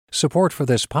Support for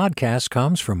this podcast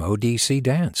comes from ODC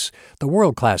Dance. The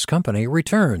world-class company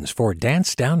returns for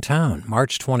Dance Downtown,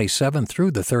 March 27th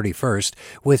through the 31st,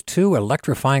 with 2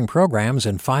 electrifying programs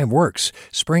and 5 works,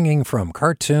 springing from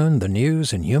cartoon, the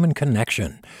news, and human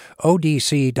connection.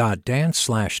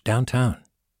 odc.dance/downtown.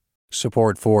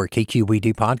 Support for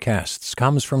KQED podcasts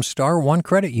comes from Star One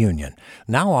Credit Union,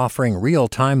 now offering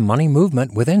real-time money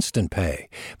movement with Instant Pay.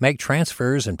 Make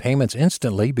transfers and payments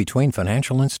instantly between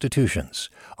financial institutions,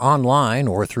 online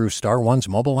or through Star One's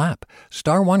mobile app.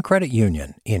 Star One Credit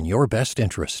Union, in your best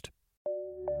interest.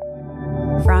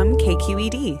 From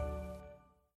KQED.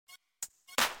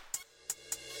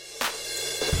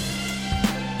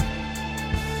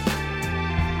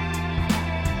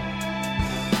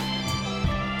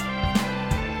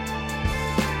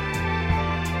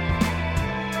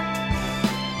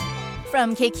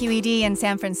 From KQED in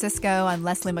San Francisco, I'm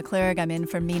Leslie McClurg. I'm in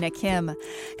for Mina Kim.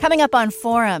 Coming up on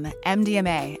Forum,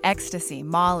 MDMA, Ecstasy,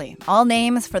 Molly, all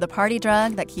names for the party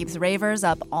drug that keeps ravers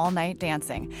up all night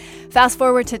dancing. Fast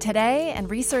forward to today,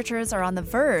 and researchers are on the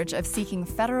verge of seeking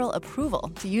federal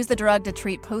approval to use the drug to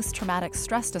treat post-traumatic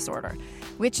stress disorder,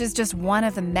 which is just one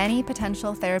of the many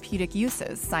potential therapeutic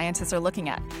uses scientists are looking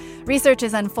at. Research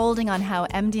is unfolding on how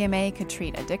MDMA could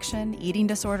treat addiction, eating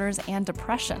disorders, and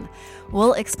depression.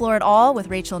 We'll explore it all with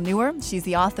Rachel Nuwer. She's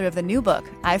the author of the new book,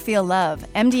 I Feel Love,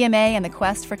 MDMA and the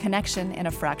Quest for Connection in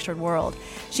a Fractured World.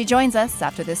 She joins us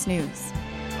after this news.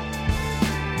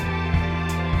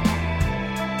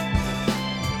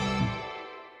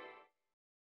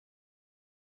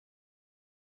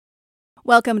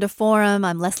 Welcome to Forum.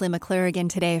 I'm Leslie McClurg,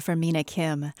 and today for Mina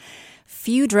Kim.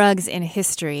 Few drugs in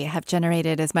history have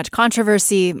generated as much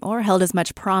controversy or held as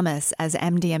much promise as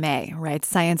MDMA, writes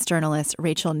science journalist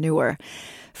Rachel Nuwer.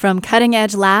 From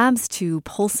cutting-edge labs to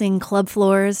pulsing club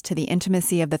floors to the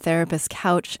intimacy of the therapist's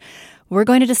couch, we're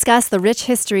going to discuss the rich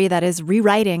history that is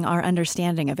rewriting our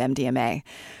understanding of MDMA.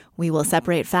 We will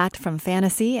separate fact from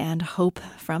fantasy and hope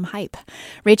from hype.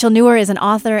 Rachel Nuwer is an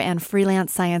author and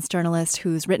freelance science journalist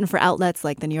who's written for outlets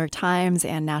like the New York Times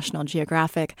and National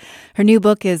Geographic. Her new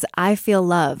book is I Feel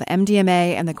Love,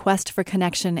 MDMA and the Quest for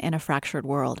Connection in a Fractured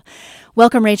World.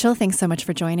 Welcome, Rachel. Thanks so much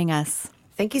for joining us.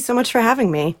 Thank you so much for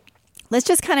having me. Let's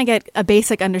just kind of get a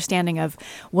basic understanding of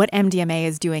what MDMA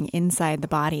is doing inside the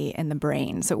body and the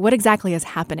brain. So what exactly is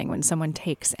happening when someone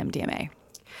takes MDMA?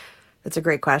 That's a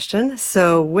great question.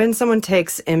 So when someone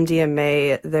takes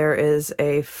MDMA, there is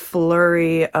a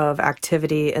flurry of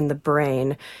activity in the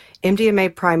brain.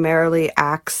 MDMA primarily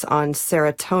acts on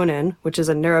serotonin, which is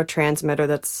a neurotransmitter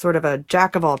that's sort of a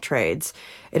jack of all trades.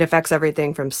 It affects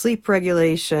everything from sleep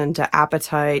regulation to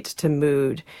appetite to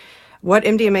mood. What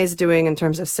MDMA is doing in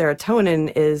terms of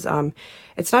serotonin is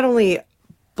it's not only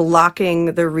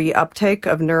blocking the reuptake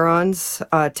of neurons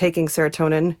taking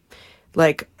serotonin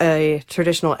like a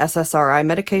traditional SSRI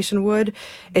medication would.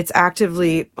 It's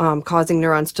actively causing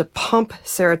neurons to pump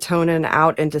serotonin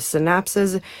out into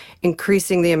synapses,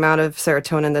 increasing the amount of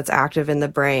serotonin that's active in the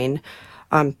brain.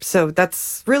 So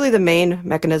that's really the main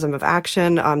mechanism of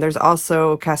action. There's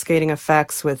also cascading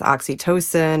effects with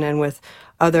oxytocin and with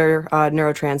other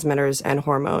neurotransmitters and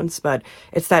hormones, but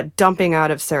it's that dumping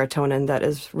out of serotonin that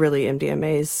is really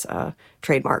MDMA's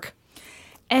trademark.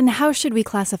 And how should we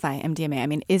classify MDMA? I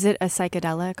mean, is it a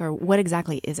psychedelic, or what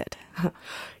exactly is it?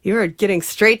 You are getting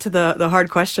straight to the hard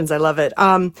questions. I love it.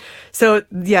 So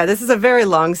this is a very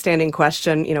long-standing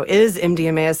question. You know, is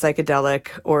MDMA a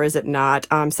psychedelic or is it not?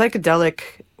 Psychedelic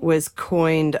was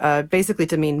coined basically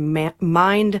to mean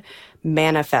mind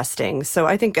manifesting. So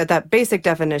I think at that basic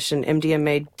definition,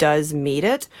 MDMA does meet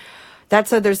it. That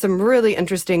said, there's some really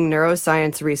interesting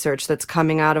neuroscience research that's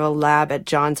coming out of a lab at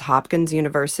Johns Hopkins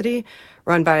University,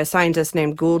 run by a scientist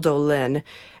named Guldo Lin.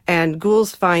 And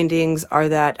Gul's findings are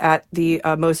that at the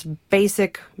most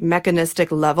basic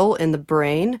mechanistic level in the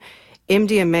brain,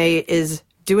 MDMA is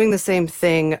doing the same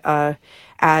thing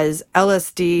as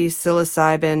LSD,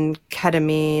 psilocybin,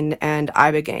 ketamine, and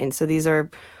ibogaine. So these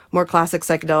are more classic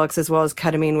psychedelics, as well as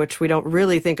ketamine, which we don't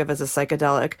really think of as a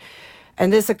psychedelic.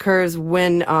 And this occurs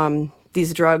when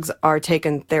these drugs are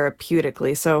taken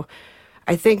therapeutically. So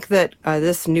I think that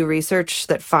this new research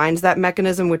that finds that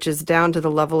mechanism, which is down to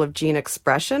the level of gene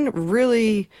expression,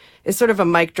 really is sort of a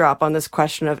mic drop on this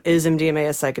question of, is MDMA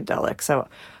a psychedelic? So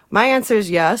my answer is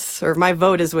yes, or my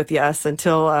vote is with yes,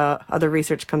 until other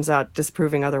research comes out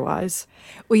disproving otherwise.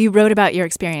 Well, you wrote about your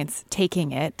experience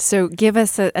taking it. So give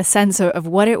us a sense of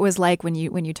what it was like when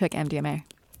you took MDMA.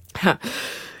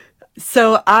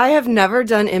 So I have never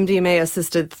done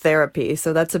MDMA-assisted therapy,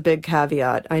 so that's a big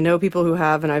caveat. I know people who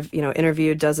have, and I've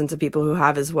interviewed dozens of people who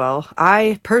have as well.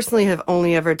 I personally have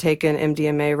only ever taken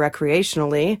MDMA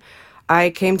recreationally. I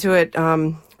came to it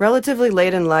relatively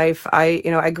late in life.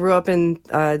 I grew up in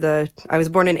I was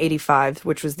born in '85,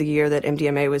 which was the year that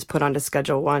MDMA was put onto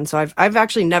Schedule 1. So I've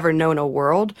actually never known a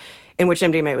world in which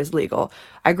MDMA was legal.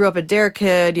 I grew up a dare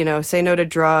kid, say no to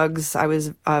drugs. I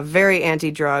was very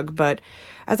anti-drug, but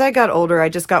as I got older, I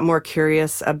just got more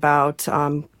curious about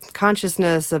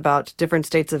consciousness, about different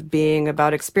states of being,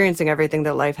 about experiencing everything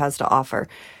that life has to offer.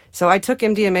 So I took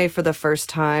MDMA for the first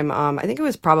time. I think it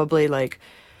was probably like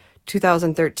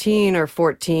 2013 or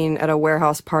 14 at a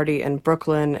warehouse party in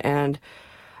Brooklyn, and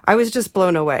I was just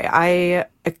blown away.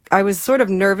 I was sort of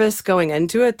nervous going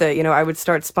into it that, I would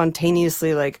start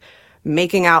spontaneously like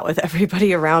making out with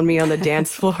everybody around me on the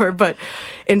dance floor. But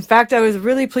in fact, I was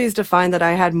really pleased to find that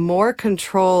I had more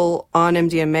control on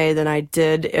MDMA than I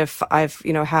did if I've,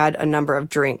 had a number of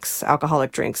drinks,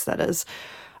 alcoholic drinks, that is.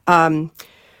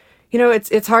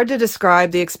 It's hard to describe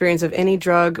the experience of any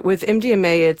drug. With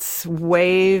MDMA, it's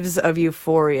waves of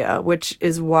euphoria, which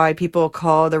is why people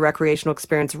call the recreational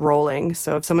experience rolling.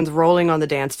 So if someone's rolling on the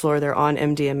dance floor, they're on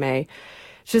MDMA.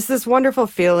 It's just this wonderful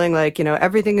feeling like,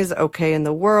 everything is okay in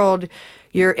the world.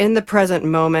 You're in the present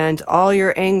moment. All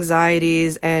your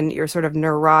anxieties and your sort of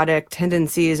neurotic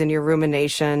tendencies and your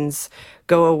ruminations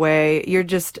go away. You're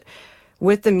just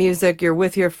with the music, you're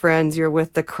with your friends, you're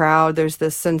with the crowd. There's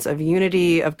this sense of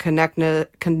unity, of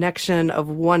connection, of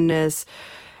oneness,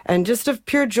 and just of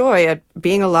pure joy at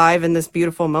being alive in this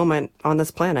beautiful moment on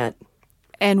this planet.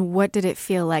 And what did it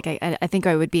feel like? I think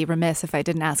I would be remiss if I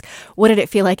didn't ask, what did it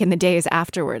feel like in the days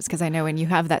afterwards? Because I know when you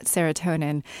have that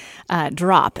serotonin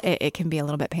drop, it can be a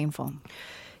little bit painful.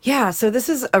 Yeah, so this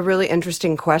is a really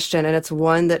interesting question, and it's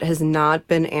one that has not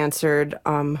been answered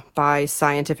by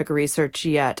scientific research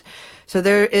yet. So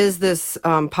there is this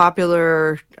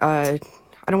popular, I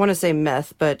don't want to say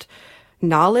myth, but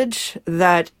knowledge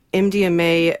that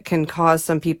MDMA can cause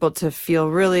some people to feel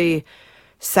really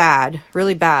sad,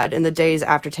 really bad in the days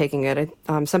after taking it.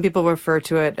 Some people refer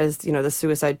to it as, the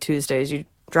Suicide Tuesdays. You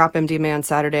drop MDMA on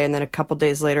Saturday, and then a couple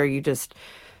days later, you just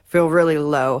feel really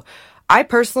low. I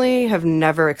personally have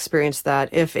never experienced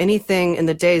that. If anything, in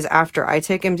the days after I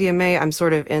take MDMA, I'm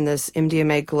sort of in this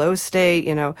MDMA glow state.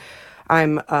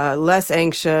 I'm less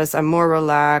anxious. I'm more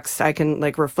relaxed. I can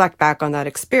reflect back on that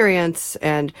experience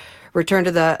and return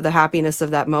to the happiness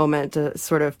of that moment to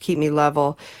sort of keep me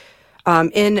level.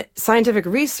 In scientific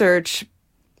research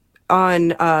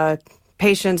on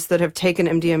patients that have taken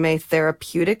MDMA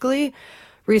therapeutically,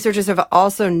 researchers have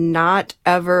also not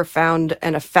ever found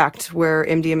an effect where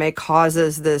MDMA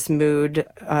causes this mood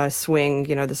swing,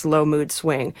 this low mood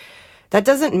swing. That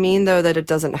doesn't mean, though, that it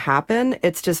doesn't happen.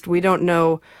 It's just we don't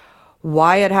know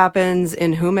why it happens,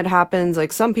 in whom it happens.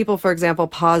 Like some people, for example,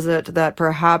 posit that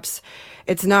perhaps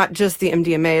it's not just the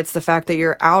MDMA, it's the fact that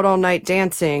you're out all night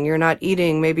dancing, you're not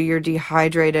eating, maybe you're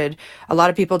dehydrated. A lot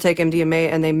of people take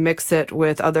MDMA and they mix it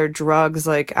with other drugs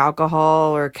like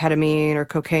alcohol or ketamine or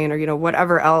cocaine or,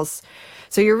 whatever else.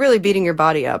 So you're really beating your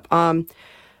body up.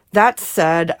 That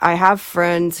said, I have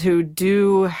friends who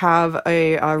do have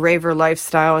a raver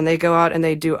lifestyle and they go out and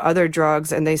they do other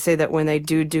drugs, and they say that when they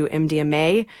do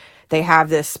MDMA, they have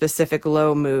this specific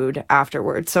low mood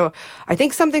afterwards. So I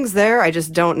think something's there. I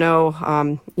just don't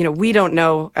know. We don't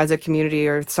know as a community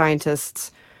or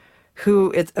scientists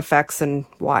who it affects and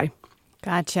why.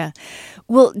 Gotcha.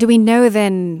 Well, do we know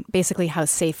then basically how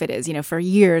safe it is? For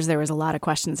years, there was a lot of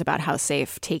questions about how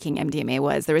safe taking MDMA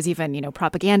was. There was even,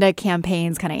 propaganda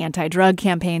campaigns, kind of anti-drug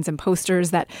campaigns and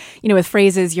posters that, with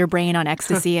phrases, your brain on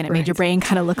ecstasy, and it made your brain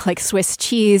kind of look like Swiss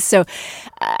cheese. So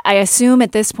I assume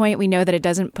at this point we know that it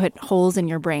doesn't put holes in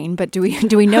your brain, but do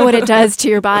we know what it does to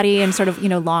your body and sort of,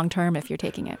 long term if you're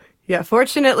taking it? Yeah,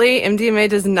 fortunately, MDMA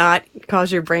does not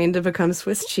cause your brain to become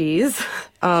Swiss cheese.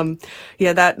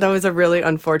 That was a really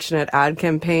unfortunate ad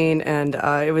campaign, and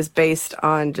it was based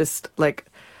on just like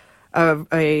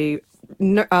a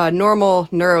normal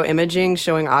neuroimaging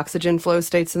showing oxygen flow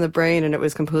states in the brain, and it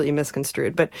was completely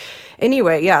misconstrued. But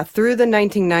anyway, through the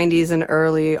 1990s and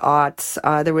early aughts,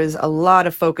 there was a lot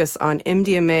of focus on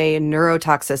MDMA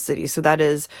neurotoxicity. So that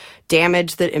is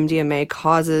damage that MDMA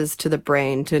causes to the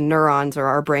brain, to neurons or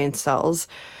our brain cells.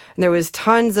 And there was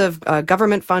tons of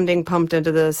government funding pumped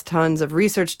into this, tons of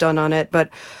research done on it. But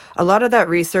a lot of that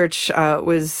research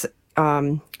was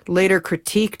later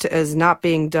critiqued as not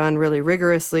being done really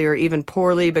rigorously or even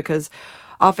poorly, because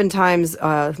oftentimes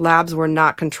labs were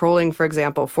not controlling, for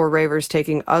example, for ravers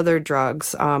taking other drugs.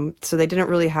 So they didn't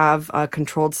really have a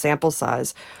controlled sample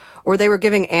size. Or they were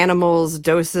giving animals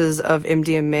doses of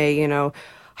MDMA,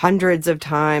 hundreds of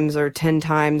times or 10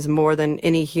 times more than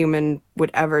any human would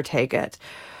ever take it.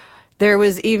 There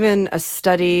was even a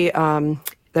study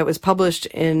that was published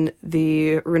in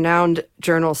the renowned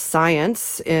journal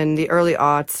Science in the early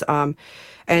aughts.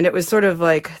 And it was sort of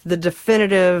like the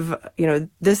definitive,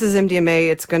 this is MDMA.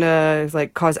 It's going to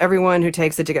like cause everyone who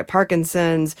takes it to get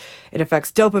Parkinson's. It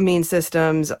affects dopamine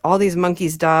systems. All these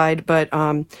monkeys died. But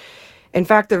in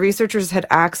fact, the researchers had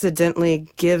accidentally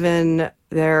given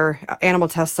their animal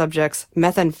test subjects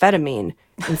methamphetamine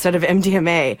instead of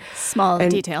MDMA. Small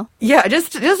detail. Yeah,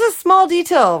 just a small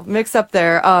detail mix up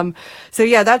there. So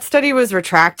yeah, that study was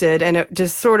retracted, and it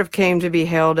just sort of came to be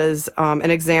hailed as an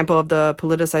example of the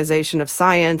politicization of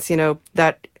science.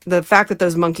 That the fact that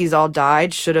those monkeys all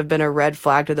died should have been a red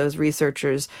flag to those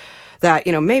researchers that,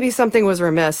 maybe something was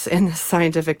remiss in the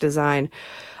scientific design.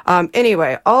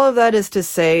 Anyway, all of that is to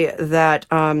say that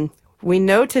we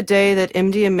know today that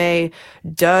MDMA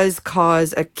does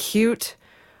cause acute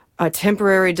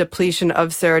temporary depletion of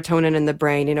serotonin in the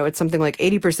brain. It's something like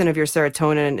 80% of your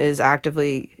serotonin is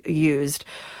actively used.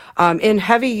 In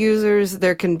heavy users,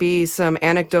 there can be some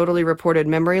anecdotally reported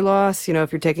memory loss,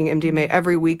 if you're taking MDMA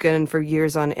every weekend for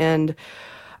years on end.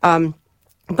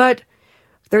 But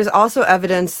there's also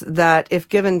evidence that if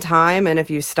given time and if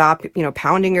you stop,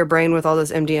 pounding your brain with all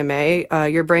this MDMA,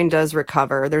 your brain does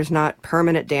recover. There's not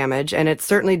permanent damage, and it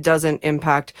certainly doesn't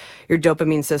impact your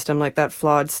dopamine system like that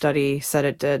flawed study said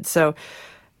it did. So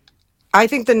I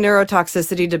think the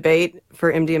neurotoxicity debate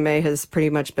for MDMA has pretty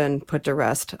much been put to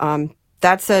rest.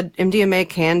 That said, MDMA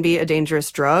can be a dangerous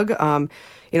drug.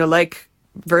 Like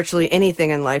virtually anything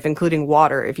in life, including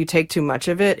water. If you take too much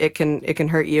of it, it can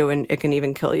hurt you, and it can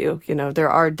even kill you. There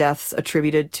are deaths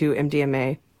attributed to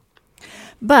MDMA.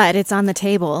 But it's on the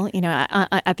table,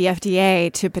 at the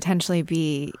FDA to potentially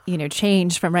be,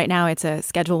 changed from right now. It's a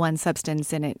Schedule I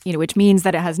substance, and it, which means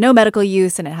that it has no medical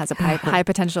use and it has a high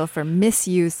potential for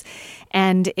misuse.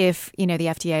 And if, the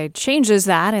FDA changes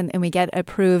that and we get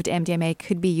approved, MDMA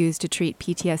could be used to treat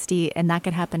PTSD, and that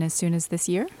could happen as soon as this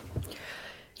year?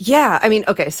 Yeah,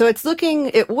 okay, so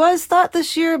it was thought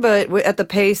this year, but at the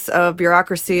pace of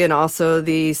bureaucracy and also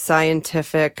the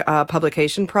scientific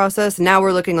publication process, now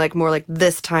we're looking more like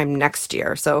this time next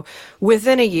year. So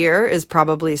within a year is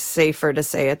probably safer to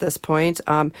say at this point.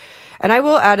 And I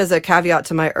will add as a caveat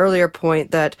to my earlier point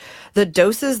that the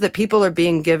doses that people are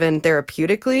being given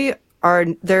therapeutically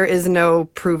there is no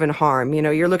proven harm.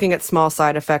 You're looking at small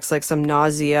side effects like some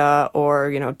nausea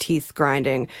or, teeth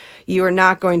grinding. You are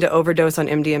not going to overdose on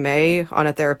MDMA on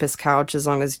a therapist's couch as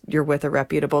long as you're with a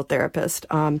reputable therapist.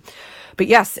 But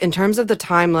yes, in terms of the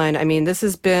timeline, this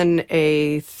has been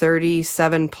a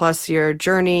 37 plus year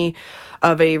journey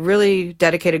of a really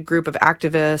dedicated group of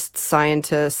activists,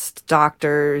 scientists,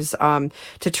 doctors,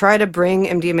 to try to bring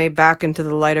MDMA back into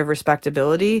the light of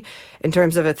respectability in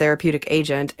terms of a therapeutic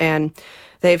agent. And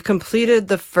they've completed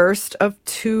the first of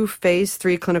 2 phase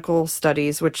 3 clinical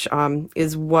studies, which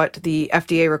is what the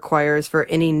FDA requires for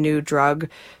any new drug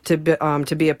to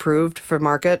be approved for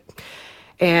market.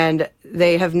 And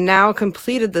they have now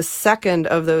completed the second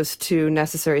of those 2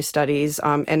 necessary studies,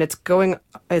 and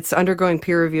it's undergoing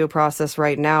peer review process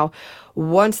right now.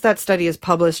 Once that study is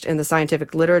published in the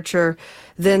scientific literature,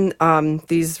 then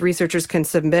these researchers can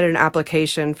submit an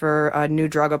application for a new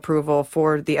drug approval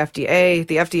for the FDA.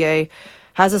 The FDA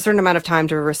has a certain amount of time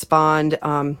to respond.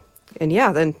 And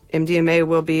then MDMA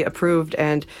will be approved,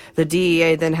 and the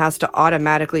DEA then has to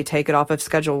automatically take it off of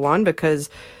Schedule I because,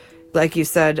 like you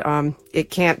said, it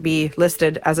can't be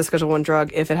listed as a Schedule I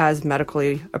drug if it has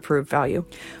medically approved value.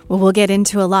 Well, we'll get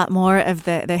into a lot more of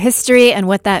the history and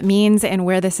what that means and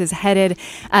where this is headed.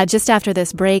 Just after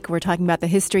this break, we're talking about the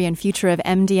history and future of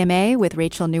MDMA with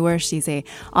Rachel Nuwer. She's an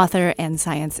author and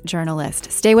science journalist.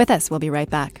 Stay with us. We'll be right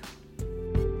back.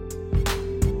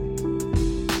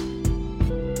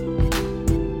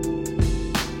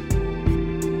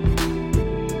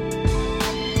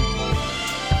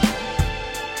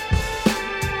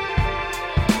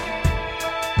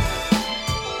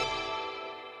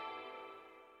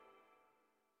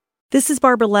 This is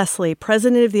Barbara Leslie,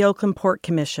 President of the Oakland Port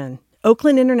Commission.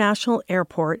 Oakland International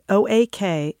Airport,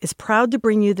 OAK, is proud to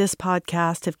bring you this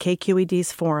podcast of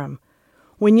KQED's Forum.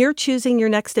 When you're choosing your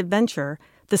next adventure,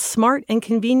 the smart and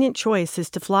convenient choice is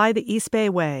to fly the East Bay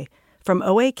Way, from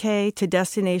OAK to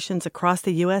destinations across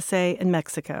the USA and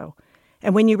Mexico.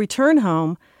 And when you return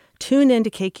home, tune in to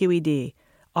KQED,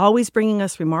 always bringing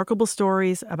us remarkable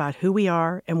stories about who we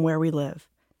are and where we live.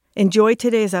 Enjoy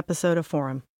today's episode of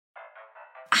Forum.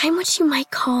 I'm what you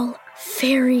might call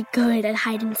very good at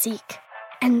hide and seek.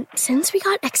 And since we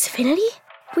got Xfinity,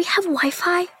 we have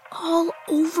Wi-Fi all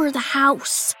over the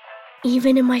house,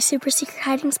 even in my super secret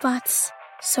hiding spots.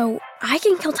 So I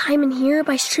can kill time in here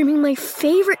by streaming my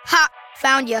favorite... Ha!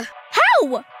 Found ya.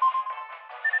 How?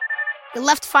 The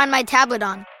left to find my tablet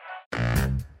on.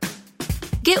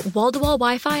 Get wall-to-wall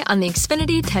Wi-Fi on the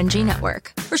Xfinity 10G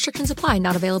network. Restrictions apply.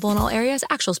 Not available in all areas.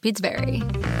 Actual speeds vary.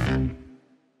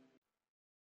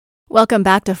 Welcome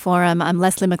back to Forum. I'm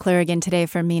Leslie McClure again today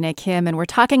for Mina Kim, and we're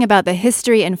talking about the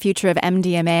history and future of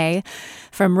MDMA.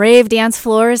 From rave dance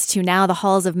floors to now the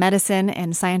halls of medicine,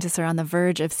 and scientists are on the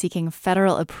verge of seeking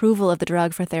federal approval of the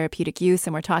drug for therapeutic use.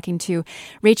 And we're talking to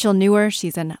Rachel Nuwer.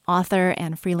 She's an author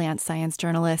and freelance science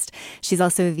journalist. She's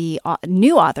also the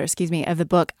new author, of the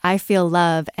book I Feel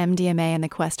Love, MDMA and the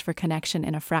Quest for Connection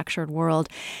in a Fractured World.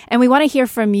 And we want to hear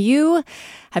from you.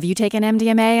 Have you taken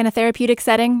MDMA in a therapeutic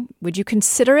setting? Would you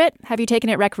consider it? Have you taken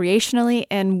it recreationally?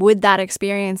 And would that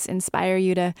experience inspire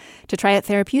you to try it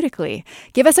therapeutically?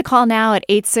 Give us a call now at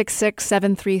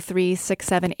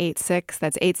 866-733-6786.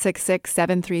 That's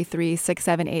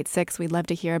 866-733-6786. We'd love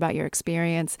to hear about your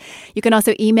experience. You can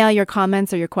also email your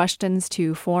comments or your questions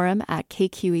to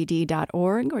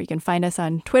forum@kqed.org, or you can find us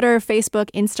on Twitter, Facebook,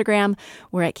 Instagram.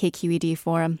 We're at KQED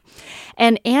Forum.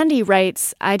 And Andy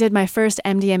writes, I did my first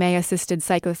MDMA-assisted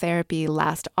psychotherapy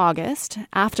last August.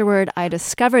 Afterward, I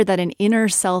discovered that an inner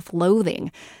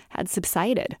self-loathing had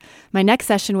subsided. My next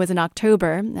session was in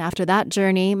October. After that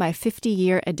journey, my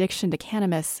 50-year addiction to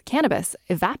cannabis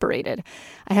evaporated.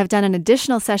 I have done an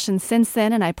additional session since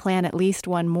then, and I plan at least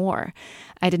one more.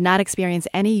 I did not experience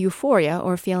any euphoria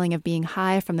or feeling of being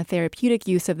high from the therapeutic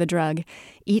use of the drug.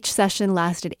 Each session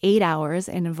lasted 8 hours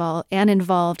and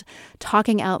involved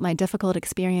talking out my difficult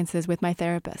experiences with my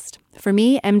therapist. For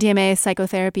me, MDMA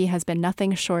psychotherapy has been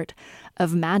nothing short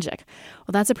of magic.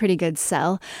 Well, that's a pretty good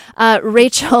sell.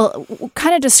 Rachel,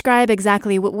 kind of describe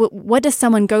exactly what does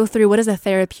someone go through? What does a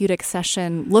therapeutic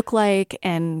session look like?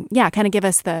 And kind of give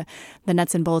us the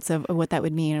nuts and bolts of what that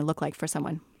would mean or look like for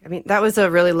someone. I mean, that was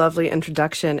a really lovely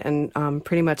introduction and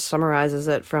pretty much summarizes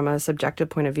it from a subjective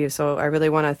point of view. So I really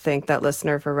want to thank that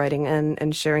listener for writing in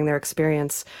and sharing their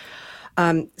experience.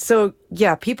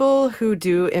 People who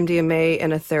do MDMA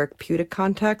in a therapeutic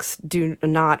context do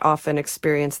not often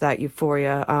experience that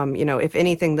euphoria. If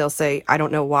anything, they'll say, I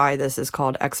don't know why this is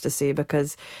called ecstasy,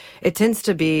 because it tends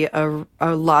to be a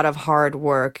lot of hard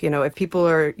work. If people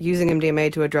are using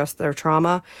MDMA to address their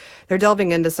trauma, they're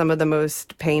delving into some of the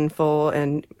most painful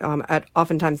and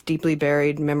oftentimes deeply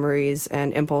buried memories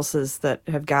and impulses that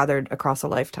have gathered across a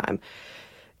lifetime.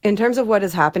 In terms of what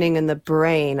is happening in the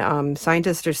brain,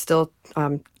 scientists are still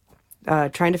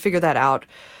trying to figure that out.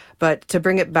 But to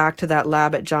bring it back to that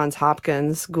lab at Johns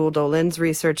Hopkins, Gould Olin's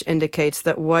research indicates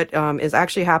that what is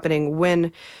actually happening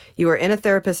when you are in a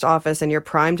therapist's office and you're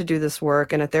primed to do this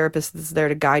work, and a therapist is there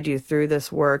to guide you through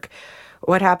this work,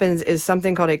 what happens is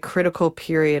something called a critical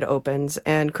period opens.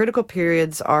 And critical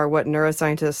periods are what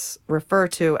neuroscientists refer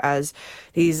to as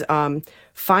these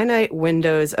finite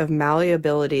windows of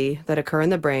malleability that occur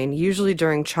in the brain, usually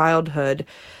during childhood.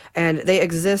 And they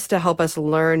exist to help us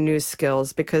learn new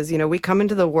skills because, we come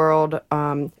into the world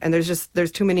and there's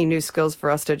too many new skills for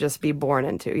us to just be born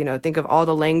into. Think of all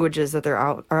the languages that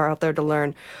are out there to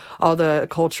learn, all the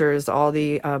cultures, all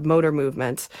the motor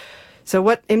movements. So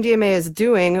what MDMA is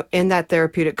doing in that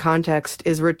therapeutic context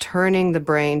is returning the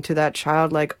brain to that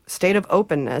childlike state of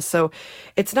openness. So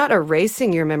it's not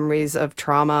erasing your memories of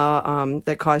trauma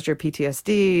that caused your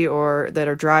PTSD or that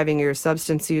are driving your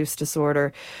substance use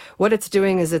disorder. What it's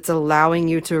doing is it's allowing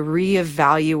you to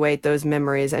reevaluate those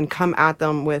memories and come at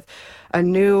them with a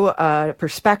new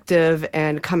perspective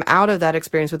and come out of that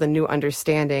experience with a new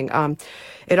understanding.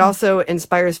 It also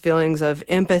inspires feelings of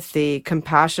empathy,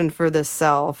 compassion for the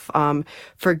self,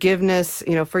 forgiveness,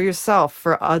 for yourself,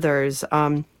 for others.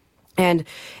 And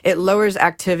it lowers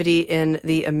activity in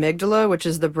the amygdala, which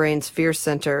is the brain's fear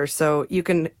center. So you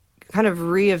can kind of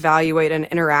reevaluate and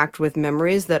interact with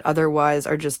memories that otherwise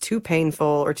are just too painful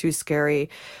or too scary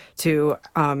to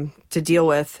deal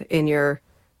with in your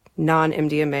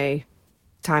non-MDMA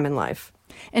time in life.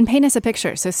 And paint us a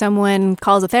picture. So someone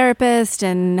calls a therapist,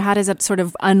 and how does it sort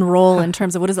of unroll in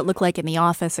terms of what does it look like in the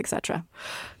office, et cetera?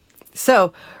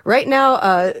 So right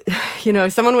now,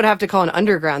 someone would have to call an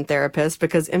underground therapist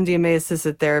because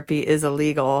MDMA-assisted therapy is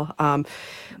illegal,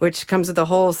 which comes with a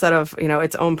whole set of,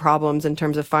 its own problems in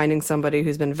terms of finding somebody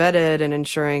who's been vetted and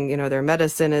ensuring, their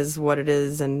medicine is what it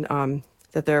is and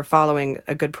that they're following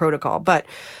a good protocol. But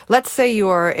let's say you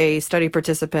are a study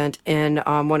participant in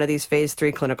one of these phase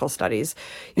 3 clinical studies.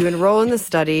 You enroll in the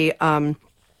study.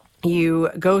 You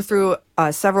go through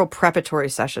several preparatory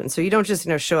sessions. So you don't just,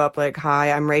 show up like,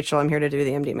 hi, I'm Rachel. I'm here to do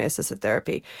the MDMA-assisted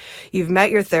therapy. You've met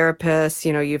your therapist.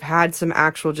 You've had some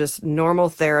actual just normal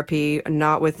therapy,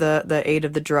 not with the aid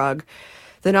of the drug.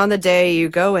 Then on the day you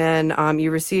go in, you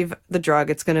receive the drug.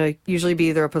 It's going to usually be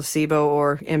either a placebo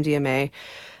or MDMA.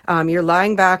 You're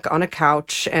lying back on a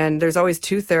couch, and there's always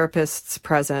two therapists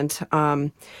present.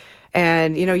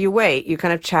 And, you wait, you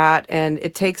kind of chat, and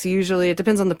it takes usually, it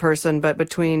depends on the person, but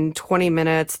between 20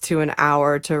 minutes to an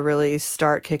hour to really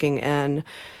start kicking in.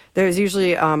 There's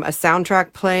usually a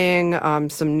soundtrack playing,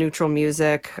 some neutral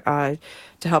music to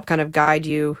help kind of guide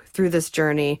you through this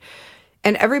journey.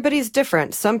 And everybody's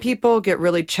different. Some people get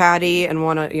really chatty and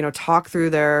want to, talk through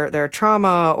their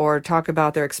trauma or talk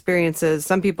about their experiences.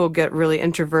 Some people get really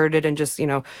introverted and just,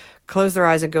 close their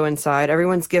eyes and go inside.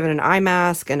 Everyone's given an eye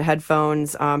mask and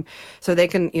headphones, so they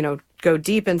can, go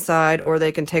deep inside, or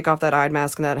they can take off that eye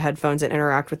mask and that headphones and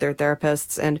interact with their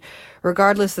therapists. And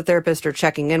regardless, the therapists are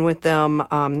checking in with them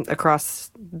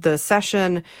across the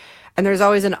session. And there's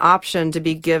always an option to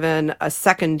be given a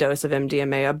second dose of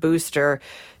MDMA, a booster,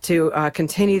 to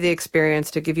continue the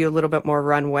experience, to give you a little bit more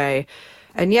runway.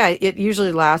 And yeah, it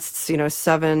usually lasts,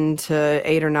 7 to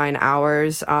 8 or 9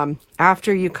 hours.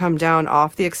 After you come down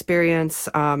off the experience,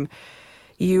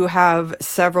 you have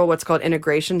several what's called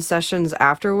integration sessions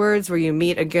afterwards, where you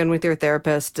meet again with your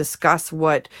therapist, discuss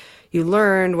what you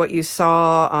learned, what you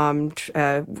saw,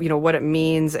 what it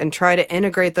means, and try to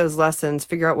integrate those lessons,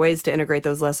 figure out ways to integrate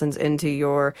those lessons into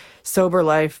your sober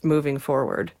life moving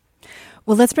forward.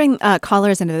 Well, let's bring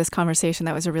callers into this conversation.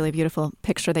 That was a really beautiful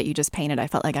picture that you just painted. I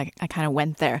felt like I kind of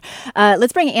went there.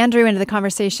 Let's bring Andrew into the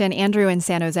conversation. Andrew in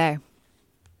San Jose.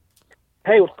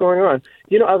 Hey, what's going on?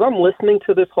 As I'm listening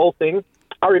to this whole thing,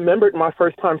 I remembered my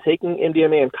first time taking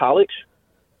MDMA in college.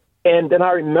 And then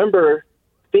I remember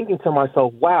thinking to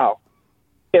myself, wow,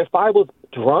 if I was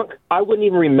drunk, I wouldn't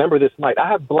even remember this night. I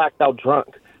have blacked out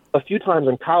drunk a few times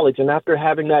in college. And after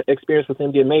having that experience with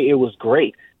MDMA, it was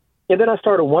great. And then I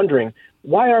started wondering,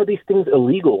 why are these things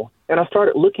illegal? And I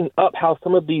started looking up how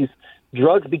some of these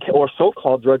drugs or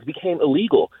so-called drugs became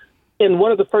illegal. And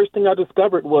one of the first things I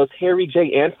discovered was Harry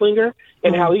J. Anslinger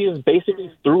and how he just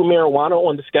basically threw marijuana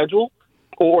on the schedule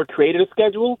or created a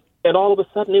schedule, and all of a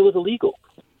sudden it was illegal.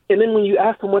 And then when you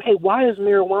ask someone, hey, why is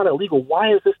marijuana illegal?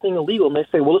 Why is this thing illegal? And they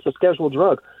say, well, it's a scheduled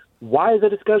drug. Why is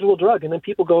it a scheduled drug? And then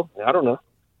people go, I don't know.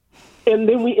 And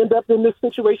then we end up in this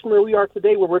situation where we are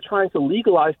today, where we're trying to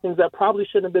legalize things that probably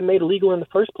shouldn't have been made illegal in the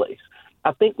first place.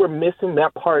 I think we're missing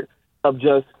that part of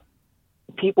just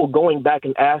people going back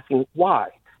and asking, why?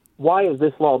 Why is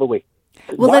this law the way?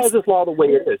 Why is this law the way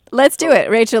it is? Let's do it,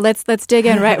 Rachel. Let's dig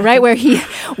in right where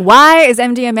why is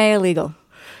MDMA illegal?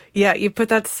 Yeah, you put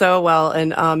that so well.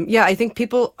 And I think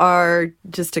people are,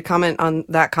 just to comment on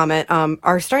that comment,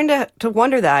 are starting to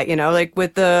wonder that, like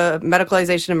with the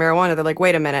medicalization of marijuana, they're like,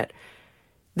 wait a minute,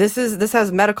 this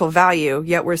has medical value,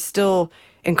 yet we're still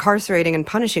incarcerating and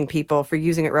punishing people for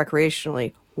using it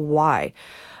recreationally. Why?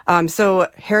 So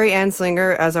Harry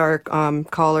Anslinger, as our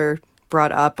caller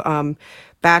brought up,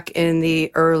 back in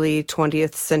the early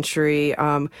 20th century,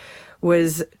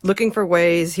 was looking for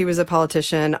ways. He was a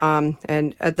politician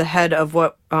and at the head of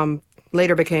what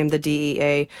later became the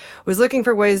DEA, was looking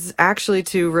for ways actually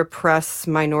to repress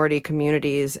minority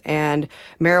communities. And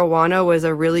marijuana was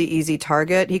a really easy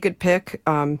target he could pick.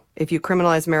 If you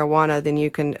criminalize marijuana, then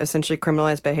you can essentially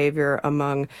criminalize behavior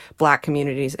among Black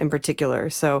communities in particular.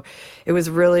 So it was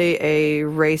really a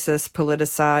racist,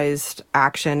 politicized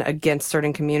action against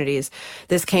certain communities.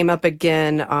 This came up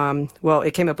again,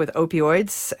 it came up with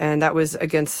opioids, and that was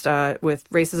against with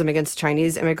racism against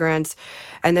Chinese immigrants.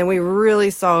 And then we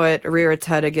really saw it rear its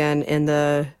head again in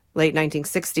the late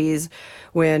 1960s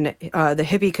when the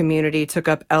hippie community took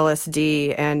up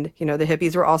LSD, and the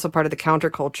hippies were also part of the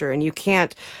counterculture. And you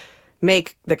can't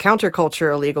make the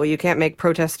counterculture illegal, you can't make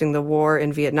protesting the war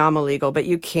in Vietnam illegal, but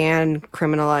you can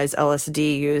criminalize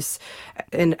LSD use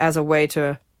as a way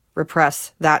to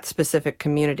repress that specific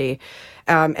community.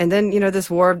 And then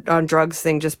this war on drugs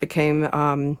thing just became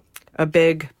a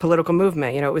big political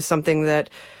movement. It was something that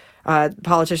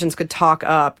politicians could talk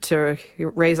up to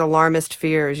raise alarmist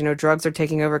fears. Drugs are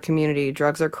taking over community.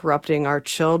 Drugs are corrupting our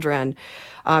children.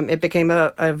 It became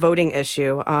a voting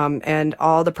issue. And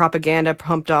all the propaganda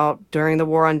pumped out during the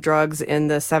war on drugs in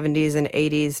the 70s and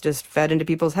 80s just fed into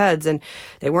people's heads. And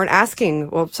they weren't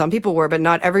asking, well, some people were, but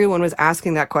not everyone was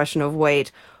asking that question of,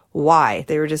 wait, why?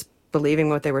 They were just believing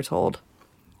what they were told.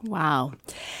 Wow.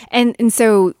 And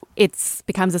so it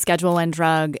becomes a Schedule I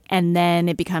drug, and then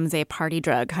it becomes a party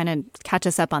drug. Kind of catch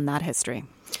us up on that history.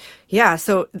 Yeah,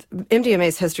 so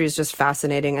MDMA's history is just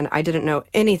fascinating, and I didn't know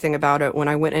anything about it when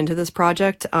I went into this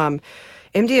project.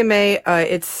 MDMA,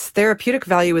 its therapeutic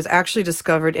value was actually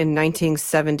discovered in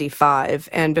 1975.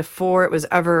 And before it was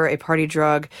ever a party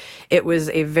drug, it was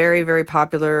a very, very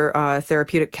popular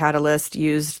therapeutic catalyst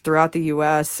used throughout the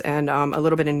U.S. and a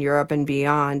little bit in Europe and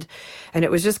beyond. And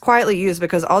it was just quietly used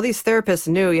because all these therapists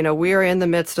knew, we are in the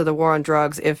midst of the war on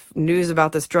drugs. If news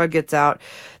about this drug gets out,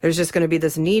 there's just going to be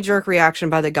this knee-jerk reaction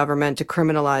by the government to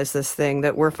criminalize this thing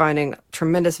that we're finding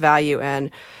tremendous value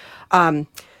in.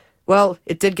 Well,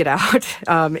 it did get out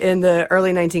in the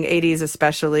early 1980s,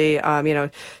 especially.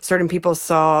 Certain people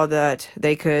saw that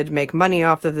they could make money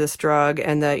off of this drug,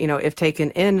 and that if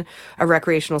taken in a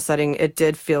recreational setting, it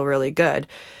did feel really good.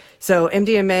 So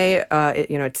MDMA,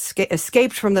 it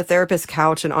escaped from the therapist's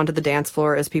couch and onto the dance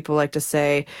floor, as people like to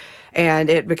say. And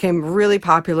it became really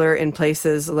popular in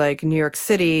places like New York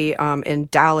City, in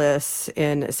Dallas,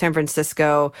 in San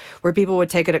Francisco, where people would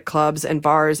take it at clubs and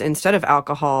bars instead of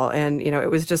alcohol. And,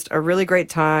 it was just a really great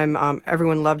time.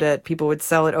 Everyone loved it. People would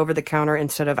sell it over the counter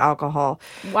instead of alcohol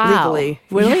legally.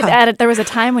 Really? Yeah. There was a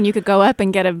time when you could go up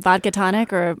and get a vodka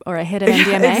tonic or a hit of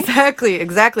MDMA?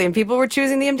 Exactly. And people were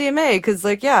choosing the MDMA because,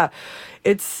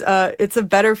 it's a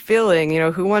better feeling.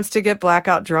 Who wants to get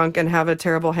blackout drunk and have a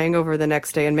terrible hangover the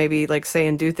next day and maybe say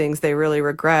and do things they really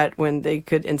regret when they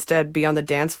could instead be on the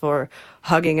dance floor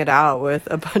hugging it out with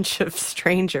a bunch of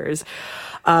strangers.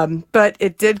 But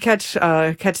it did catch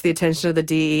the attention of the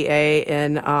DEA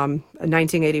in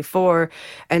 1984,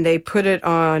 and they put it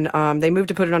on. They moved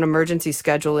to put it on emergency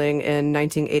scheduling in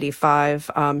 1985.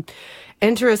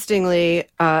 Interestingly,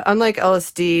 unlike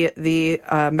LSD, the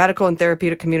medical and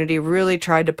therapeutic community really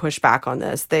tried to push back on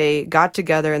this. They got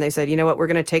together and they said, you know what, we're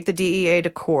going to take the DEA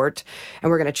to court and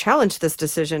we're going to challenge this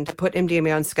decision to put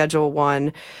MDMA on Schedule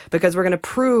 1 because we're going to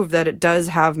prove that it does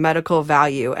have medical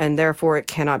value and therefore it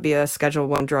cannot be a Schedule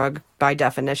 1 drug by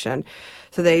definition.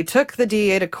 So they took the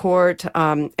DEA to court,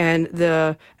 and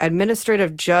the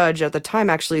administrative judge at the time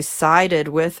actually sided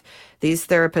with these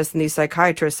therapists and these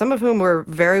psychiatrists, some of whom were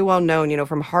very well known,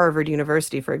 from Harvard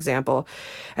University, for example.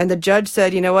 And the judge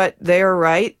said, you know what, they are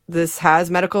right. This has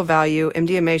medical value.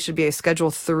 MDMA should be a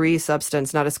Schedule 3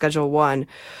 substance, not a Schedule 1.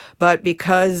 But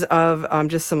because of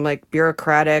just some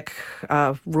bureaucratic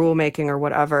rulemaking or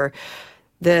whatever,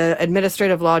 the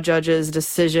administrative law judge's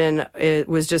decision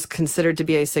was just considered to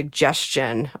be a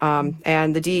suggestion.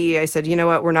 And the DEA said, you know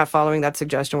what, we're not following that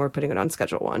suggestion. We're putting it on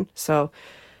Schedule 1. So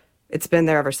it's been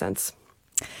there ever since.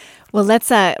 Well, let's,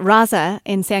 Raza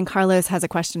in San Carlos has a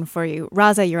question for you.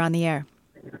 Raza, you're on the air.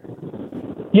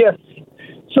 Yes.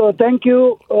 So thank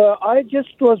you. I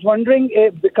just was wondering,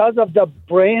 because of the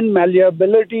brain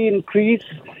malleability increase,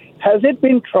 has it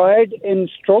been tried in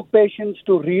stroke patients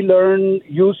to relearn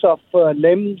use of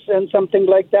limbs and something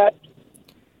like that?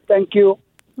 Thank you.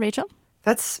 Rachel?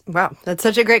 That's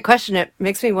such a great question. It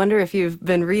makes me wonder if you've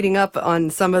been reading up on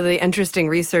some of the interesting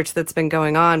research that's been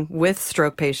going on with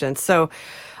stroke patients. So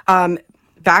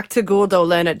back to Gould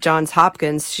Olin at Johns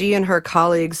Hopkins, she and her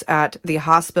colleagues at the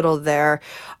hospital there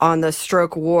on the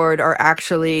stroke ward are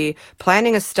actually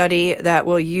planning a study that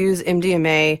will use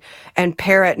MDMA and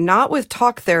pair it not with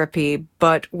talk therapy,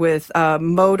 but with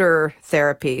motor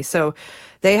therapy. So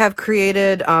they have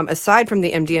created, aside from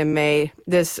the MDMA,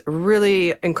 this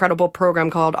really incredible program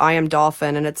called I Am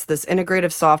Dolphin, and it's this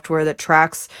integrative software that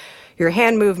tracks your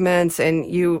hand movements, and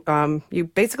you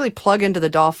basically plug into the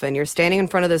dolphin. You're standing in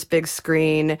front of this big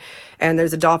screen, and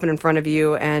there's a dolphin in front of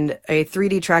you, and a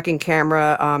 3D tracking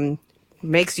camera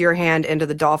makes your hand into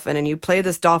the dolphin, and you play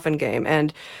this dolphin game.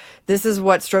 And this is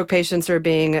what stroke patients are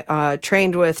being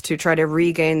trained with to try to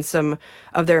regain some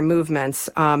of their movements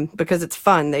because it's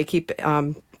fun. They keep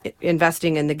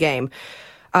investing in the game.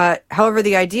 However,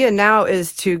 the idea now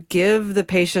is to give the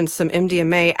patients some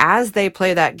MDMA as they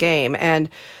play that game. And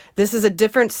this is a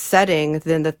different setting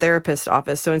than the therapist's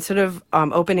office. So instead of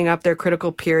opening up their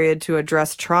critical period to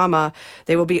address trauma,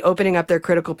 they will be opening up their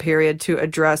critical period to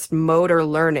address motor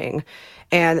learning.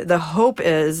 And the hope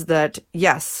is that,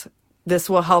 yes, this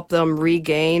will help them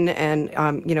regain and,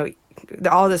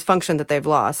 all this function that they've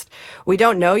lost. We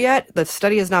don't know yet. The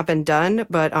study has not been done,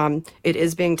 but it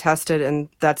is being tested, and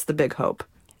that's the big hope.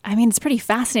 I mean, it's pretty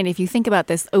fascinating if you think about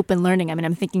this open learning. I mean,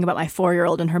 I'm thinking about my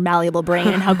 4-year-old and her malleable brain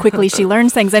and how quickly she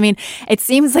learns things. I mean, it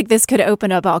seems like this could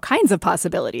open up all kinds of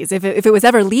possibilities. If it was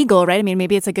ever legal, right? I mean,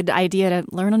 maybe it's a good idea to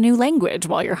learn a new language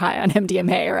while you're high on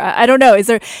MDMA, or I don't know.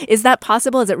 Is that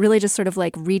possible? Is it really just sort of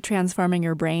like retransforming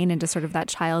your brain into sort of that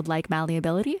childlike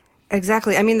malleability?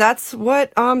 Exactly. I mean, that's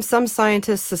what some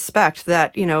scientists suspect,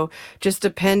 that, just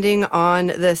depending on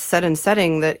this set and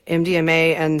setting, that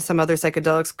MDMA and some other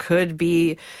psychedelics could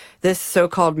be this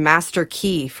so-called master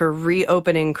key for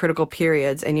reopening critical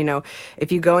periods. And,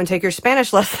 if you go and take your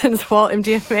Spanish lessons while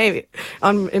MDMA,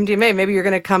 maybe you're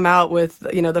going to come out with,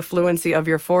 the fluency of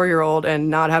your 4-year-old and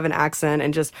not have an accent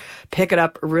and just pick it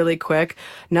up really quick.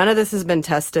 None of this has been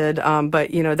tested,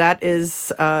 but, that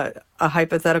is a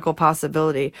hypothetical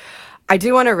possibility. I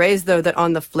do want to raise, though, that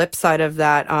on the flip side of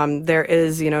that, there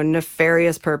is,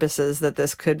 nefarious purposes that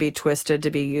this could be twisted to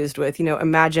be used with.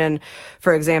 Imagine,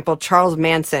 for example, Charles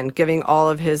Manson giving all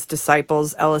of his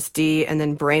disciples LSD and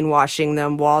then brainwashing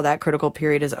them while that critical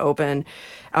period is open,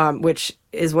 which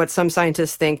is what some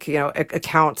scientists think,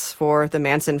 accounts for the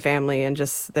Manson family and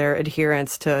just their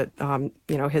adherence to,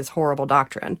 his horrible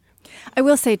doctrine. I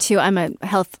will say, too, I'm a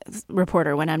health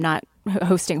reporter when I'm not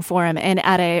hosting Forum. And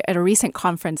at a recent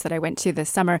conference that I went to this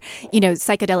summer,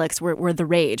 psychedelics were the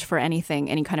rage for any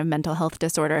kind of mental health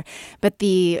disorder. But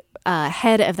the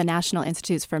head of the National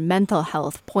Institutes for Mental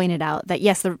Health pointed out that,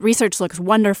 yes, the research looks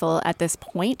wonderful at this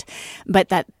point, but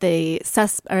that the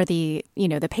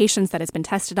patients that it's been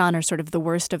tested on are sort of the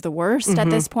worst of the worst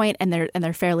at this point, and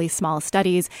they're fairly small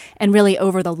studies. And really,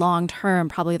 over the long term,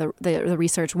 probably the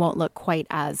research won't look quite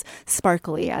as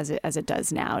sparkly as it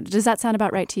does now. Does that sound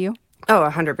about right to you? Oh,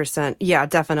 100%. Yeah,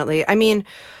 definitely. I mean,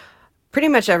 pretty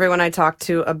much everyone I talk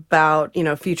to about,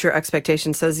 future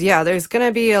expectations says, yeah, there's going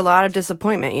to be a lot of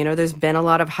disappointment. There's been a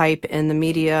lot of hype in the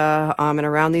media and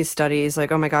around these studies,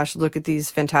 like, oh my gosh, look at these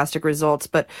fantastic results.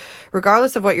 But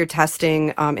regardless of what you're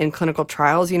testing in clinical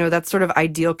trials, that's sort of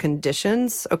ideal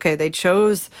conditions. Okay, they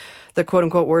chose the quote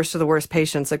unquote worst of the worst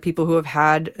patients, like people who have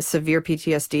had severe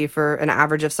PTSD for an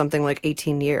average of something like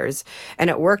 18 years. And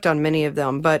it worked on many of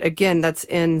them. But again, that's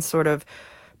in sort of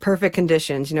perfect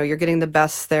conditions. You're getting the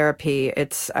best therapy.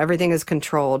 Everything is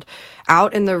controlled.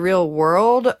 Out in the real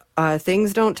world,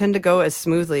 things don't tend to go as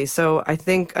smoothly. So I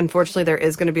think, unfortunately, there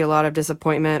is going to be a lot of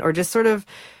disappointment or just sort of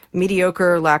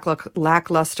mediocre,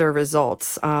 lackluster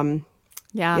results.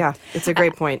 Yeah, it's a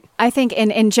great point. I think,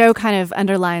 and Joe kind of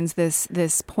underlines this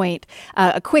point.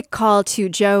 A quick call to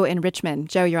Joe in Richmond.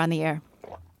 Joe, you're on the air.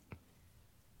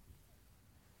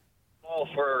 All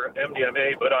for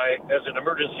MDMA, but I, as an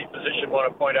emergency physician,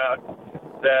 want to point out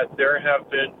that there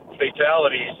have been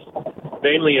fatalities,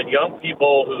 mainly in young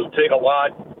people who take a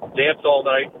lot, dance all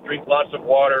night, drink lots of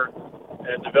water,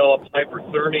 and develop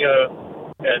hyperthermia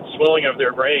and swelling of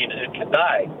their brain and can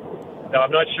die. Now,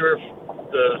 I'm not sure if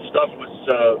the stuff was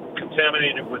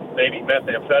contaminated with maybe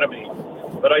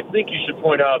methamphetamine, but I think you should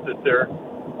point out that there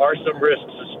are some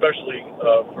risks, especially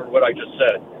for what I just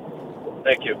said.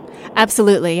 Thank you.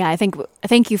 Absolutely. Yeah,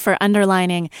 thank you for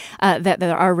underlining that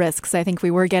there are risks. I think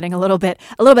we were getting a little bit,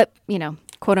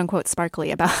 quote unquote sparkly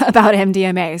about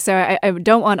MDMA. So I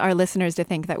don't want our listeners to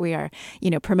think that we are,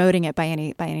 promoting it by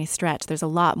any stretch. There's a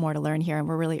lot more to learn here, and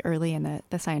we're really early in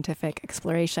the scientific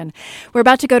exploration. We're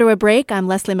about to go to a break. I'm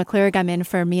Leslie McClurg. I'm in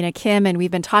for Mina Kim, and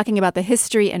we've been talking about the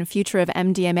history and future of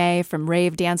MDMA, from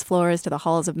rave dance floors to the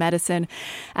halls of medicine,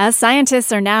 as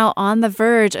scientists are now on the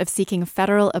verge of seeking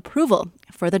federal approval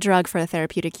for the drug for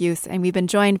therapeutic use. And we've been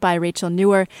joined by Rachel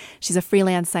Nuwer. She's a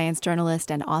freelance science journalist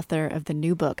and author of the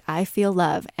new book, I Feel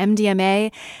Love,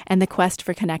 MDMA and the Quest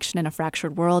for Connection in a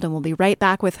Fractured World. And we'll be right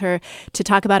back with her to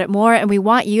talk about it more. And we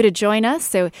want you to join us.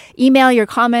 So email your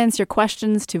comments, your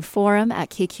questions to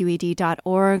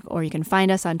forum@kqed.org, or you can find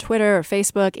us on Twitter or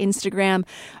Facebook, Instagram.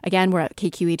 Again, we're at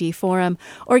KQED Forum.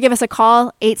 Or give us a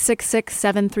call,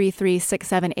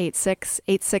 866-733-6786,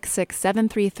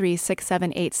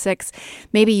 866-733-6786.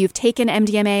 Maybe you've taken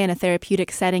MDMA in a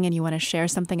therapeutic setting and you want to share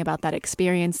something about that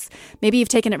experience. Maybe you've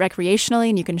taken it recreationally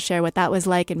and you can share what that was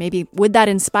like, and maybe would that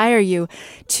inspire you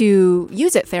to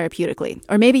use it therapeutically?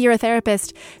 Or maybe you're a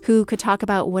therapist who could talk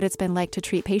about what it's been like to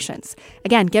treat patients.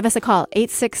 Again, give us a call,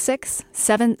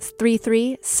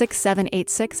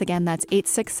 866-733-6786. Again, that's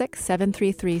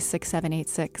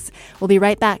 866-733-6786. We'll be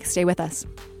right back. Stay with us.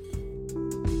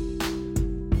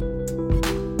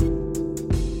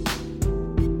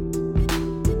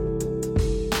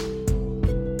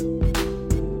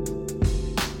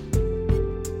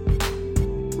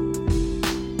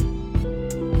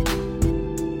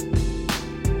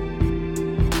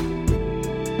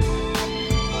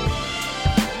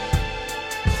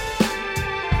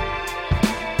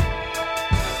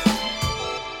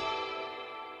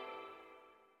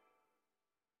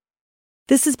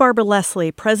 This is Barbara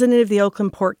Leslie, president of the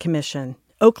Oakland Port Commission.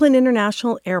 Oakland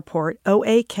International Airport,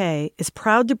 OAK, is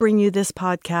proud to bring you this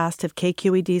podcast of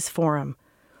KQED's Forum.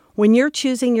 When you're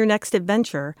choosing your next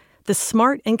adventure, The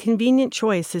smart and convenient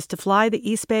choice is to fly the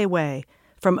East Bay Way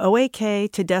from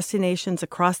OAK to destinations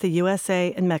across the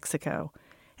USA and Mexico.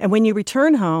 And when you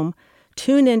return home,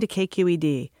 tune in to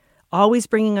KQED, always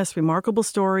bringing us remarkable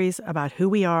stories about who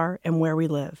we are and where we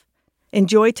live.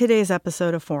 Enjoy today's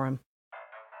episode of Forum.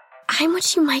 I'm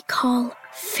what you might call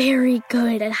very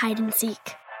good at hide and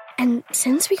seek. And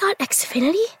since we got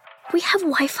Xfinity, we have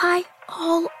Wi-Fi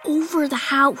all over the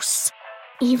house,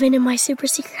 even in my super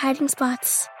secret hiding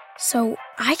spots. So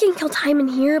I can kill time in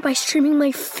here by streaming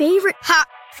my favorite... Ha!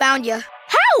 Found you.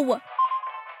 How?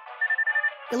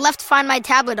 You left Find My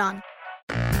tablet on.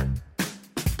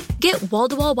 Get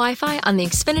wall-to-wall Wi-Fi on the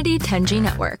Xfinity 10G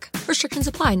network. Restrictions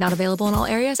apply. Not available in all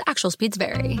areas. Actual speeds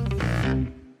vary.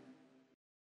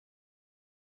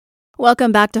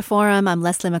 Welcome back to Forum. I'm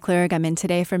Leslie McClurg. I'm in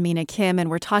today for Mina Kim, and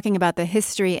we're talking about the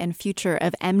history and future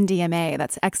of MDMA.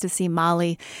 That's ecstasy,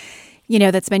 Molly. You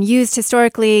know, that's been used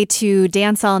historically to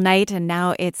dance all night, and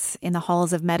now it's in the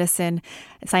halls of medicine.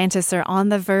 Scientists are on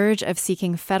the verge of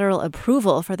seeking federal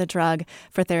approval for the drug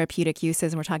for therapeutic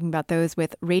uses, and we're talking about those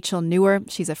with Rachel Nuwer.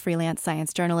 She's a freelance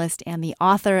science journalist and the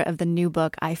author of the new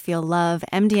book, I Feel Love,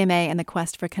 MDMA and the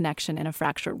Quest for Connection in a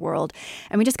Fractured World.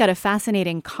 And we just got a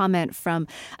fascinating comment from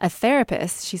a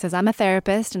therapist. She says, I'm a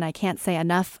therapist, and I can't say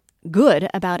enough good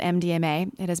about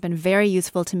MDMA. It has been very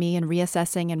useful to me in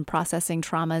reassessing and processing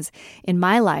traumas in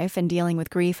my life and dealing with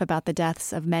grief about the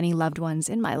deaths of many loved ones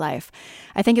in my life.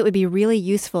 I think it would be really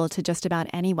useful to just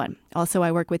about anyone. Also,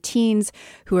 I work with teens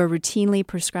who are routinely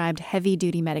prescribed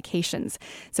heavy-duty medications.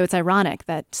 So it's ironic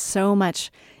that so much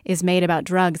is made about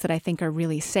drugs that I think are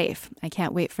really safe. I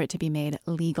can't wait for it to be made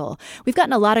legal. We've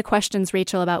gotten a lot of questions,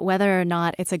 Rachel, about whether or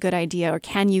not it's a good idea or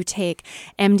can you take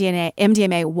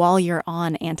MDMA while you're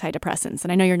on antidepressants.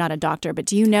 And I know you're not a doctor, but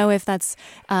do you know if that's,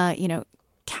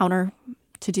 counter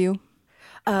to do?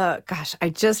 Gosh, I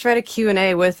just read a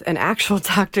Q&A with an actual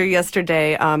doctor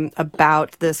yesterday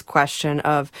about this question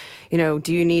of, do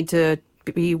you need to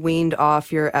be weaned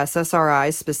off your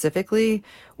SSRIs specifically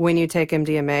when you take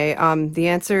MDMA? The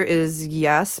answer is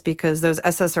yes, because those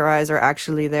SSRIs are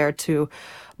actually there to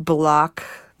block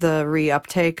the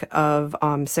reuptake of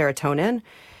serotonin.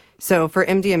 So for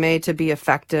MDMA to be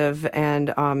effective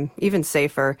and even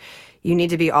safer, you need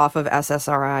to be off of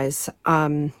SSRIs.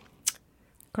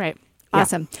 Great.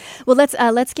 Awesome. Yeah. Well,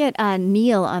 let's get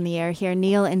Neil on the air here.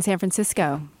 Neil in San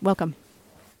Francisco. Welcome.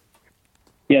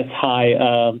 Yes. Hi.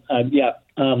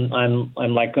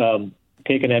 I'm like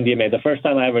taking MDMA. The first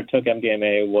time I ever took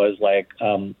MDMA was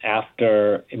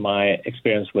after my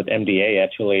experience with MDA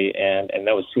actually, and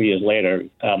that was 2 years later.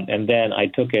 And then I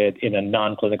took it in a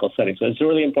non-clinical setting. So it's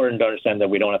really important to understand that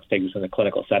we don't have to take this in a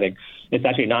clinical setting. It's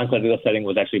actually non-clinical setting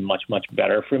was actually much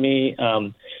better for me.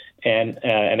 And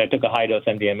I took a high dose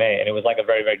MDMA, and it was like a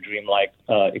very, very dreamlike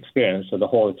experience. So the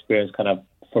whole experience kind of,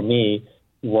 for me,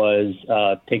 was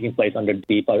taking place under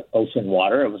deep ocean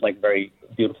water. It was like a very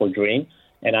beautiful dream.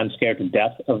 And I'm scared to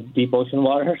death of deep ocean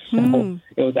water. So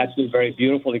it was actually a very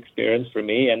beautiful experience for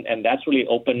me. And that's really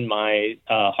opened my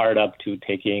heart up to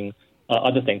taking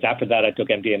other things. After that, I took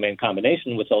MDMA in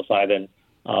combination with psilocybin,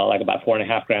 about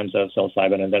 4.5 grams of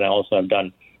psilocybin. And then I also have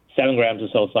done 7 grams of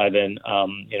psilocybin,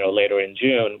 later in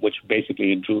June, which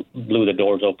basically blew the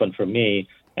doors open for me.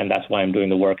 And that's why I'm doing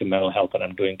the work in mental health that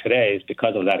I'm doing today, is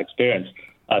because of that experience.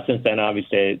 Since then,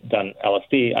 obviously, done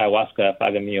LSD, ayahuasca,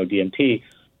 5-MeO, DMT,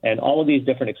 and all of these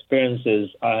different experiences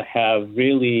have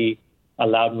really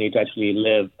allowed me to actually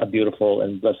live a beautiful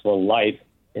and blissful life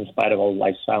in spite of all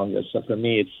life's challenges. So for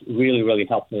me, it's really, really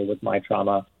helped me with my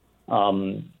trauma.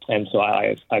 And so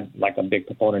I'm like a big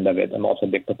proponent of it. I'm also a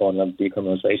big proponent of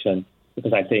decriminalization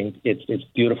because I think it's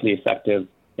beautifully effective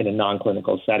in a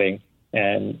non-clinical setting.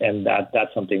 And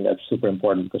that's something that's super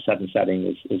important because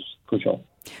setting is crucial.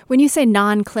 When you say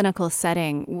non-clinical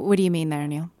setting, what do you mean there,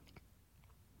 Neil?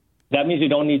 That means you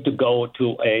don't need to go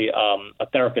to a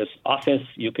therapist's office.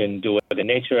 You can do it in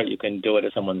nature. You can do it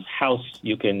at someone's house.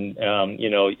 You can,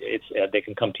 they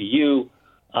can come to you.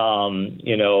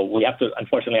 We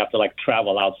unfortunately have to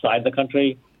travel outside the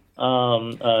country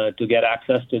to get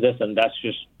access to this, and that's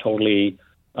just totally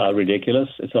ridiculous.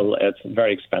 It's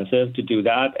very expensive to do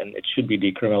that, and it should be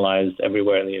decriminalized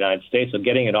everywhere in the United States. So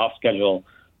getting it off schedule,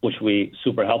 which would be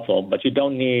super helpful, but you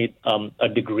don't need a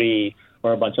degree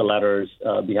or a bunch of letters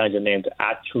behind your name to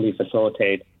actually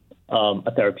facilitate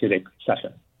a therapeutic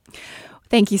session.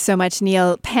 Thank you so much,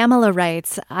 Neil. Pamela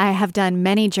writes, I have done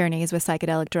many journeys with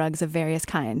psychedelic drugs of various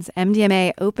kinds.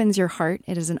 MDMA opens your heart.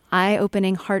 It is an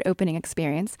eye-opening, heart-opening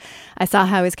experience. I saw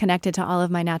how I was connected to all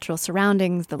of my natural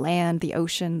surroundings, the land, the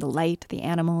ocean, the light, the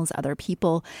animals, other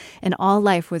people, and all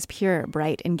life was pure,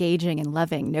 bright, engaging, and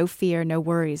loving. No fear, no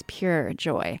worries, pure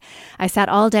joy. I sat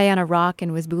all day on a rock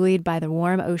and was buoyed by the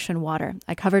warm ocean water.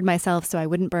 I covered myself so I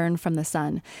wouldn't burn from the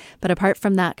sun. But apart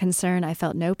from that concern, I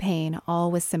felt no pain. All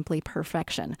was simply perfection.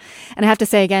 And I have to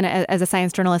say, again, as a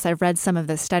science journalist, I've read some of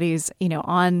the studies,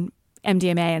 on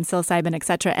MDMA and psilocybin, et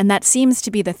cetera. And that seems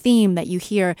to be the theme that you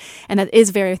hear. And that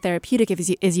is very therapeutic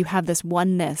is you have this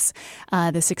oneness,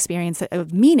 this experience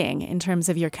of meaning in terms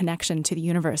of your connection to the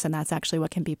universe. And that's actually what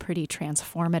can be pretty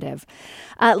transformative.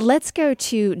 Let's go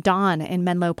to Dawn in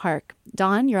Menlo Park.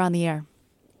 Dawn, you're on the air.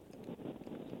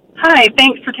 Hi,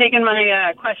 thanks for taking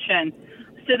my question.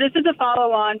 So this is a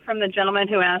follow-on from the gentleman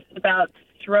who asked about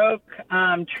stroke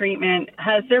treatment.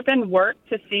 Has there been work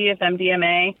to see if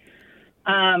MDMA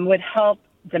would help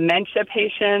dementia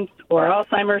patients or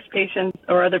Alzheimer's patients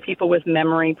or other people with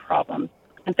memory problems?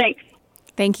 And thanks.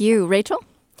 Thank you. Rachel?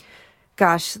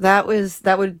 Gosh, that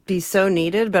would be so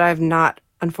needed, but I've not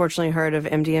unfortunately heard of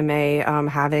MDMA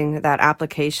having that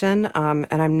application. And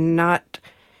I'm not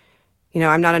a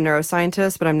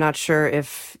neuroscientist, but I'm not sure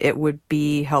if it would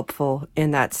be helpful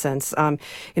in that sense.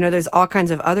 There's all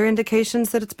kinds of other indications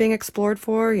that it's being explored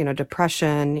for,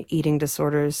 depression, eating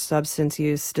disorders, substance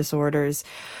use disorders.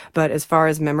 But as far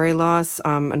as memory loss,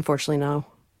 unfortunately, no.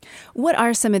 What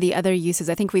are some of the other uses?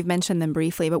 I think we've mentioned them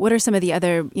briefly, but what are some of the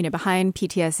other, behind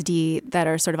PTSD that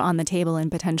are sort of on the table and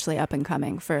potentially up and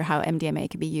coming for how MDMA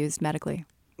could be used medically?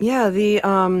 Yeah,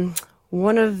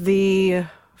 one of the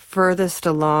furthest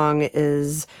along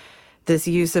is this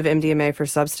use of MDMA for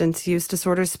substance use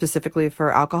disorders, specifically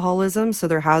for alcoholism. So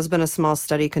there has been a small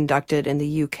study conducted in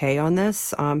the UK on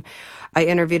this. I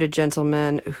interviewed a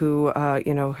gentleman who,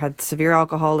 had severe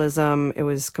alcoholism. It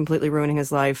was completely ruining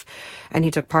his life. And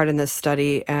he took part in this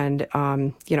study. And,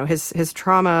 his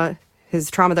trauma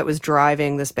that was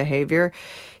driving this behavior,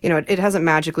 it hasn't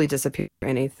magically disappeared or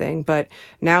anything, but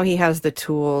now he has the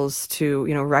tools to,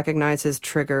 recognize his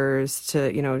triggers,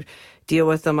 to, deal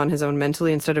with them on his own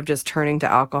mentally instead of just turning to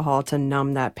alcohol to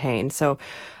numb that pain. So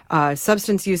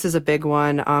substance use is a big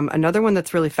one. Another one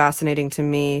that's really fascinating to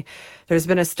me, there's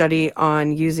been a study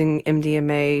on using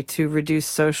MDMA to reduce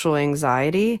social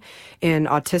anxiety in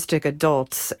autistic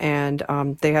adults, and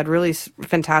they had really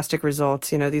fantastic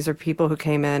results. These are people who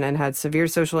came in and had severe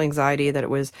social anxiety, that it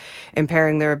was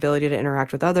impairing their ability to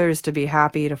interact with others, to be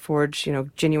happy, to forge,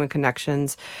 genuine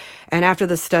connections. And after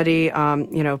the study,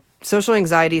 social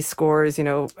anxiety scores,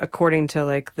 according to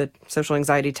like the social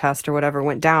anxiety test or whatever,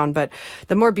 went down. But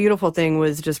the more beautiful thing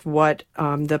was just what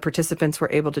the participants were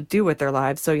able to do with their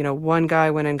lives. So, one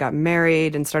guy went and got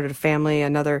married and started a family.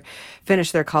 Another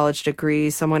finished their college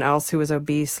degree. Someone else who was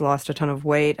obese lost a ton of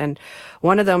weight. And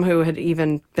one of them, who had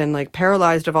even been like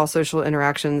paralyzed of all social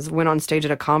interactions, went on stage at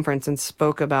a conference and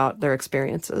spoke about their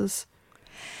experiences.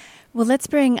 Well, let's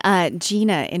bring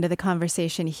Gina into the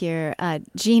conversation here.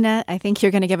 Gina, I think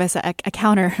you're going to give us a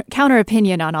counter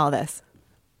opinion on all this.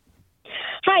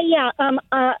 Hi, yeah.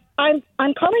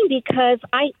 I'm calling because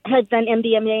I had done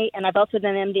MDMA, and I've also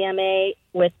done MDMA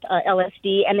with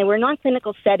LSD, and they were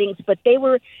non-clinical settings, but they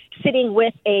were sitting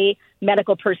with a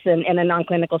medical person in a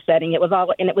non-clinical setting. It was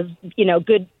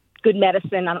good medicine.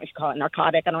 I don't know what you call it,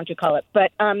 narcotic. I don't know what you call it,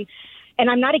 but and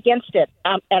I'm not against it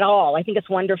at all. I think it's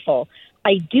wonderful.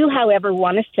 I do, however,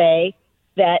 want to say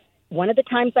that one of the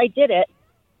times I did it,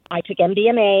 I took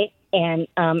MDMA, and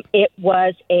it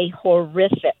was a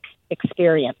horrific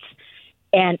experience.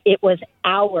 And it was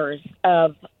hours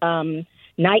of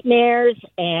nightmares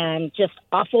and just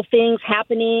awful things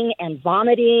happening and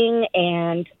vomiting.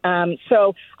 And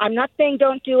so I'm not saying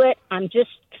don't do it. I'm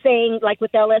just saying, like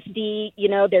with LSD,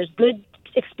 there's good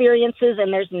experiences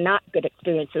and there's not good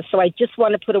experiences. So I just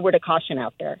want to put a word of caution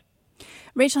out there.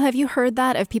 Rachel, have you heard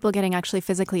that of people getting actually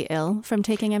physically ill from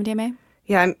taking MDMA?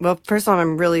 Yeah, well, first of all,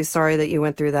 I'm really sorry that you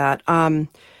went through that.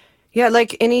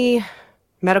 Like any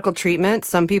medical treatment,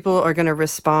 some people are going to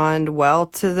respond well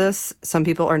to this, some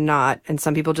people are not, and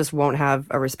some people just won't have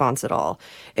a response at all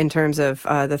in terms of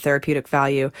the therapeutic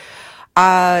value.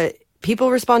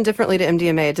 People respond differently to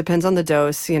MDMA. It depends on the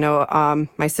dose.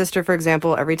 My sister, for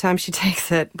example, every time she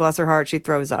takes it, bless her heart, she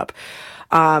throws up.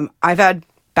 I've had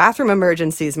bathroom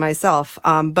emergencies myself.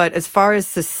 But as far as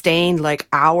sustained, like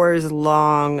hours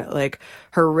long, like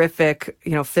horrific,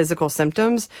 physical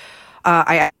symptoms,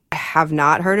 I have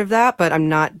not heard of that, but I'm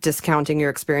not discounting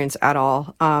your experience at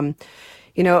all.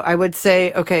 I would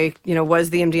say, okay, was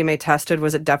the MDMA tested?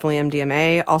 Was it definitely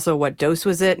MDMA? Also, what dose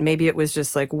was it? Maybe it was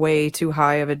just like way too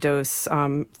high of a dose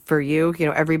for you.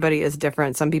 Everybody is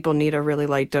different. Some people need a really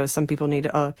light dose. Some people need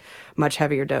a much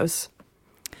heavier dose.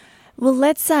 Well,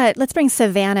 let's bring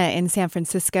Savannah in San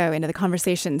Francisco into the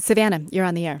conversation. Savannah, you're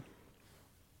on the air.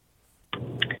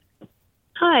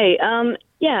 Hi.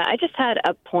 I just had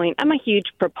a point. I'm a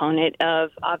huge proponent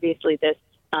of, obviously, this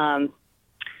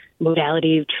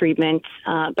modality of treatment.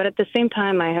 But at the same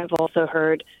time, I have also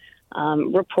heard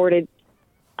reported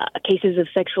cases of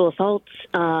sexual assaults,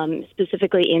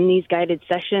 specifically in these guided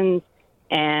sessions,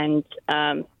 and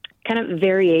kind of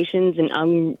variations in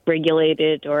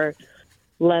unregulated or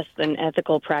less than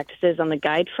ethical practices on the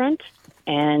guide front.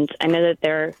 And I know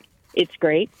that it's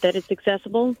great that it's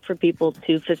accessible for people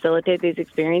to facilitate these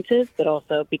experiences, but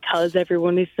also because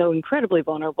everyone is so incredibly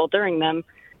vulnerable during them.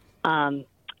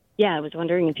 I was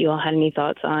wondering if you all had any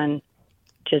thoughts on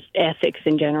just ethics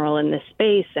in general in this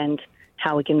space and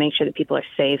how we can make sure that people are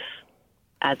safe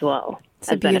as well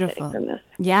as benefiting from this.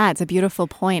 Yeah, it's a beautiful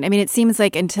point. I mean, it seems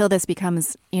like until this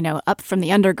becomes, up from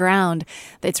the underground,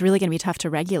 it's really going to be tough to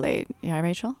regulate. Yeah,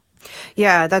 Rachel?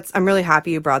 Yeah, I'm really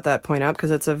happy you brought that point up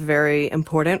because it's a very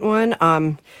important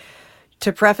one.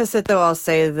 To preface it, though, I'll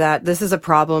say that this is a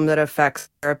problem that affects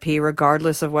therapy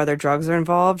regardless of whether drugs are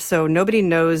involved. So nobody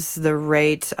knows the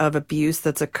rate of abuse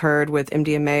that's occurred with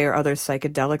MDMA or other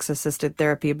psychedelics-assisted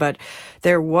therapy. But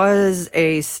there was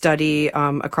a study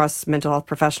across mental health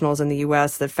professionals in the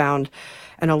U.S. that found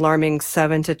an alarming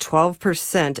 7 to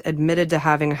 12% admitted to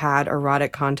having had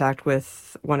erotic contact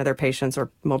with one of their patients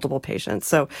or multiple patients.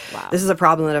 So This is a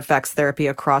problem that affects therapy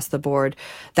across the board.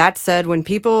 That said, when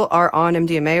people are on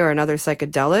MDMA or another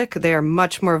psychedelic, they are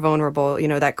much more vulnerable.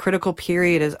 That critical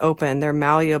period is open. They're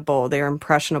malleable. They're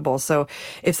impressionable. So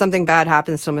if something bad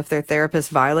happens to them, if their therapist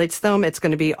violates them, it's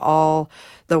going to be all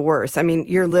the worse. I mean,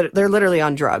 they're literally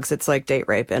on drugs. It's like date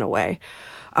rape in a way.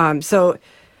 So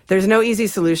there's no easy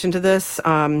solution to this.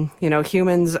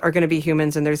 Humans are going to be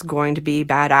humans, and there's going to be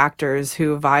bad actors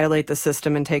who violate the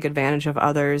system and take advantage of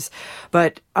others.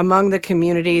 But among the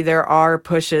community, there are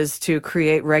pushes to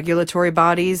create regulatory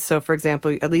bodies. So, for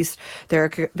example, at least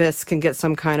therapists can get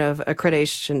some kind of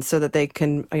accreditation so that they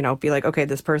can, be like, okay,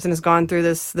 this person has gone through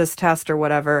this test or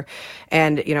whatever.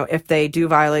 And, if they do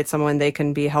violate someone, they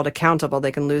can be held accountable.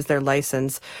 They can lose their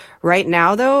license. Right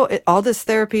now, though, all this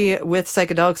therapy with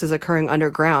psychedelics is occurring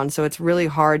underground. So it's really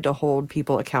hard to hold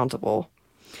people accountable.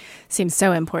 Seems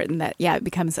so important that, it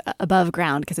becomes above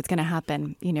ground because it's going to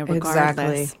happen,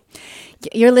 regardless. Exactly.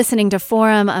 You're listening to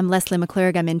Forum. I'm Leslie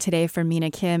McClurg. I'm in today for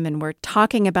Mina Kim, and we're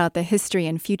talking about the history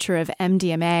and future of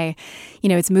MDMA.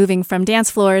 It's moving from dance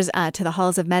floors to the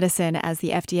halls of medicine as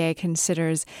the FDA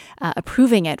considers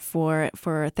approving it for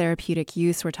therapeutic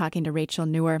use. We're talking to Rachel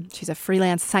Nuwer. She's a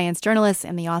freelance science journalist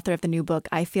and the author of the new book,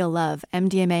 I Feel Love,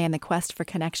 MDMA and the Quest for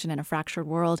Connection in a Fractured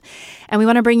World. And we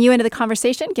want to bring you into the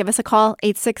conversation. Give us a call,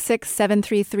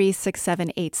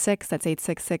 866-733-6786. That's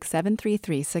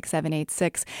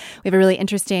 866-733-6786. We have a really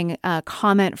interesting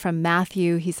comment from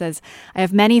Matthew. He says, I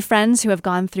have many friends who have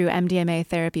gone through MDMA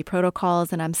therapy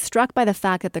protocols, and I'm struck by the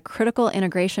fact that the critical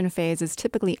integration phase is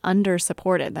typically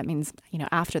under-supported. That means,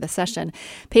 after the session.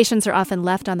 Patients are often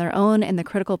left on their own in the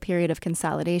critical period of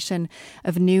consolidation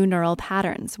of new neural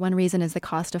patterns. One reason is the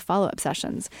cost of follow-up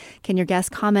sessions. Can your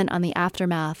guest comment on the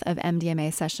aftermath of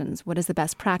MDMA sessions? What is the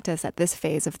best practice at this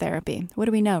phase of therapy? What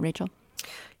do we know, Rachel?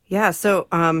 Yeah, so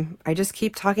I just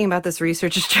keep talking about this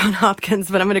research at Johns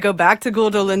Hopkins, but I'm going to go back to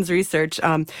Gould Olin's research.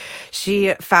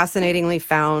 She fascinatingly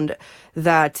found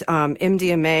that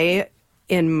MDMA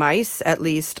in mice, at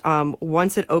least,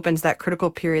 once it opens that critical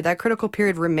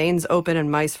period remains open in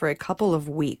mice for a couple of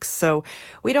weeks. So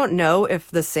we don't know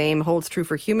if the same holds true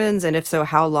for humans, and if so,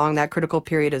 how long that critical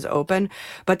period is open.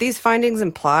 But these findings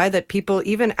imply that people,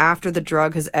 even after the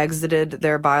drug has exited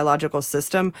their biological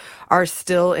system, are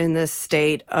still in this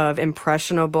state of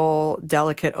impressionable,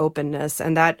 delicate openness.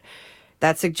 And that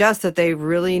suggests that they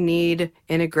really need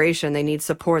integration, they need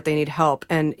support, they need help.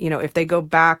 And, if they go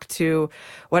back to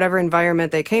whatever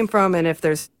environment they came from, and if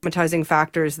there's traumatizing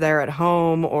factors there at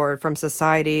home or from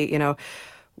society,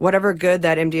 whatever good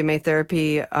that MDMA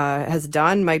therapy has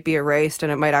done might be erased,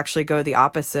 and it might actually go the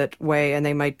opposite way, and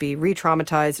they might be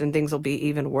re-traumatized and things will be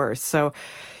even worse. So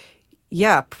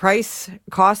yeah,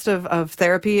 cost of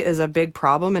therapy is a big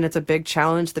problem, and it's a big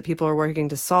challenge that people are working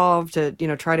to solve to,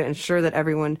 try to ensure that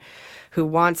everyone who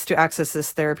wants to access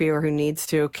this therapy or who needs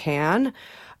to can.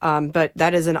 But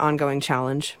that is an ongoing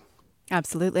challenge.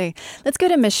 Absolutely. Let's go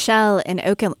to Michelle in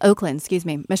Oakland.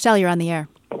 Michelle, you're on the air.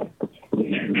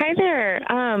 Hi there.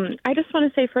 I just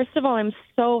want to say, first of all, I'm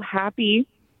so happy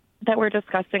that we're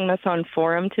discussing this on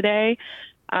forum today.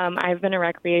 I've been a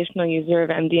recreational user of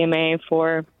MDMA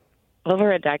for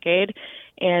over a decade,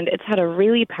 and it's had a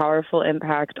really powerful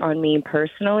impact on me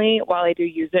personally. While I do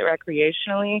use it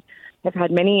recreationally, I've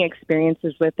had many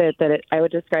experiences with it that I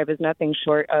would describe as nothing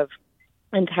short of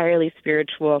entirely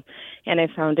spiritual, and I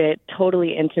found it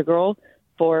totally integral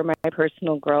for my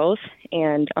personal growth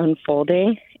and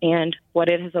unfolding. And what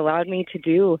it has allowed me to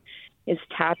do is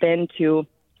tap into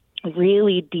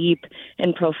really deep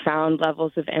and profound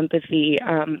levels of empathy,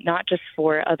 not just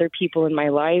for other people in my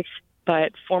life,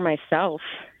 but for myself.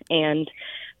 And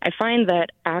I find that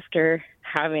after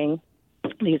having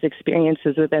these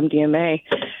experiences with MDMA,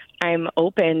 I'm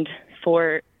opened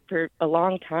for a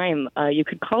long time. You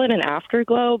could call it an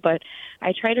afterglow, but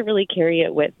I try to really carry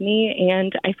it with me.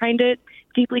 And I find it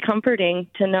deeply comforting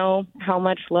to know how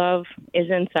much love is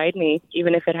inside me,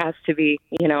 even if it has to be,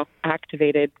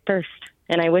 activated first.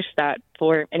 And I wish that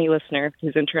for any listener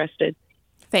who's interested.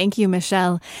 Thank you,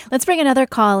 Michelle. Let's bring another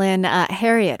call in.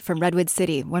 Harriet from Redwood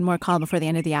City. One more call before the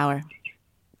end of the hour.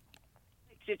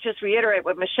 To just reiterate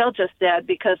what Michelle just said,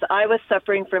 because I was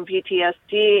suffering from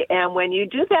PTSD, and when you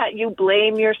do that, you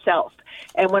blame yourself.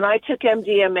 And when I took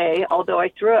MDMA, although I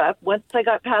threw up, once I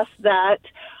got past that,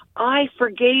 I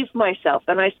forgave myself,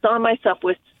 and I saw myself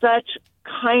with such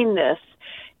kindness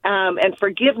and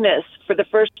forgiveness for the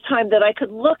first time that I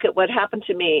could look at what happened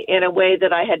to me in a way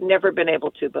that I had never been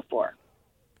able to before.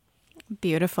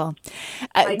 Beautiful.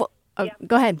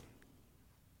 Go ahead.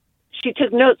 She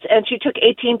took notes, and she took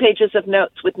 18 pages of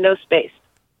notes with no space.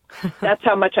 That's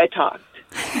how much I talked.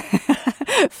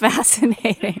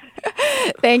 Fascinating.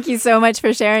 Thank you so much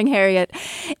for sharing, Harriet.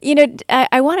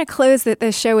 I want to close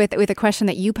the show with a question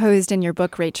that you posed in your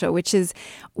book, Rachel, which is,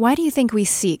 why do you think we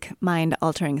seek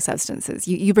mind-altering substances?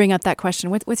 You bring up that question.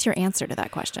 What's your answer to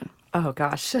that question? Oh,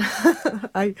 gosh.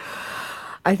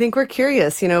 I think we're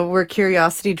curious. We're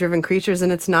curiosity-driven creatures,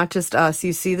 and it's not just us.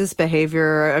 You see this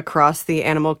behavior across the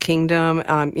animal kingdom.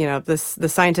 The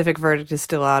scientific verdict is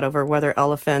still out over whether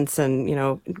elephants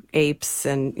and, apes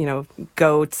and,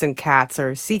 goats and cats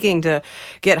are seeking to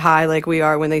get high like we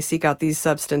are when they seek out these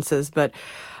substances. But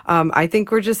I think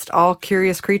we're just all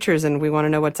curious creatures, and we want to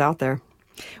know what's out there.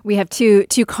 We have two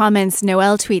comments.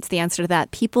 Noelle tweets the answer to that.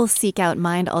 People seek out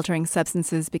mind-altering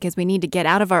substances because we need to get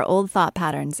out of our old thought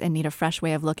patterns and need a fresh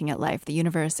way of looking at life, the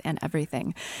universe, and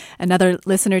everything. Another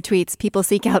listener tweets, people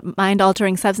seek out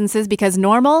mind-altering substances because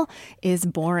normal is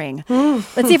boring.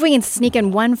 Let's see if we can sneak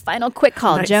in one final quick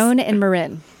call. Nice. Joan in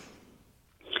Marin.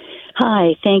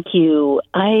 Hi, thank you.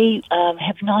 I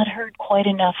have not heard quite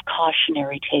enough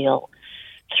cautionary tale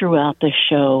throughout the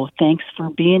show. Thanks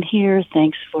for being here.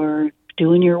 Thanks for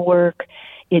doing your work.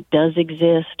 It does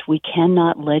exist. We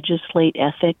cannot legislate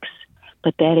ethics,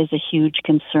 but that is a huge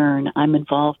concern. I'm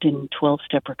involved in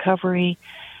 12-step recovery.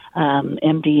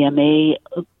 MDMA,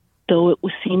 though it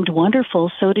seemed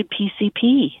wonderful, so did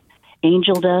PCP,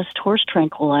 angel dust, horse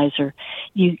tranquilizer.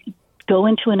 You go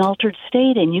into an altered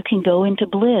state and you can go into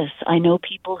bliss. I know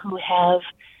people who have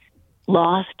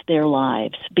lost their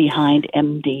lives behind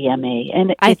MDMA,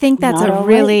 and I think that's a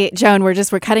really, Joan, we're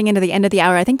cutting into the end of the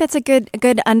hour. I think that's a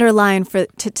good underline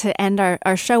to end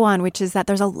our show on, which is that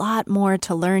there's a lot more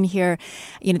to learn here.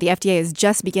 The FDA is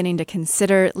just beginning to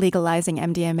consider legalizing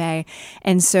MDMA,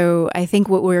 and so I think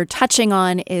what we're touching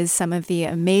on is some of the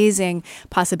amazing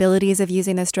possibilities of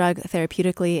using this drug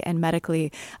therapeutically and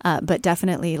medically. But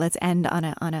definitely, let's end on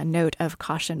a note of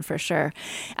caution for sure.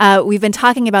 We've been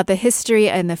talking about the history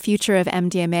and the future of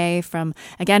MDMA from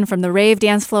the rave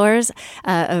dance floors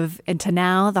to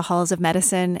now the halls of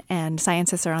medicine, and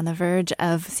scientists are on the verge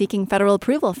of seeking federal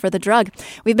approval for the drug.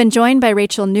 We've been joined by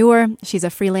Rachel Nuwer. She's a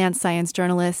freelance science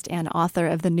journalist and author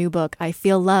of the new book, I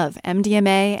Feel Love,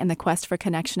 MDMA and the Quest for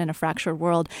Connection in a Fractured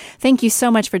World. Thank you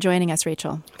so much for joining us,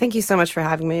 Rachel. Thank you so much for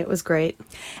having me. It was great.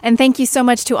 And thank you so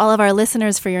much to all of our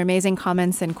listeners for your amazing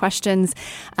comments and questions.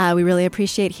 We really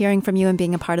appreciate hearing from you and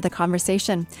being a part of the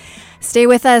conversation. Stay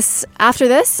with us after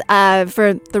this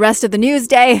for the rest of the news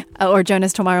day, or join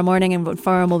us tomorrow morning, and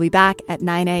Forum will be back at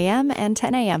 9 a.m. and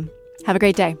 10 a.m. Have a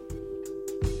great day.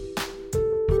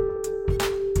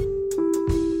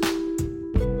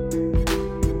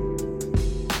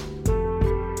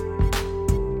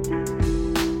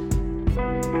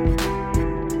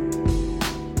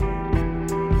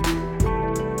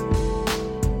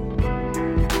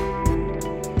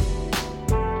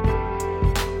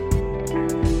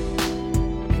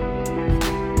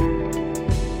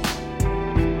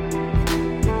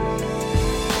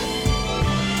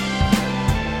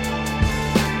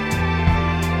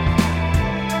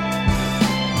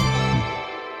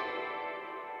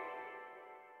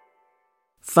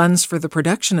 Funds for the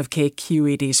production of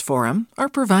KQED's Forum are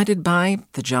provided by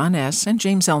the John S. and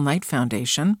James L. Knight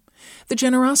Foundation, the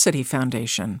Generosity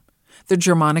Foundation, the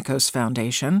Germanicos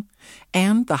Foundation,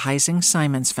 and the Heising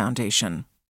Simons Foundation.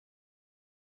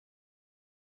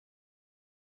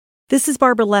 This is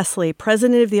Barbara Leslie,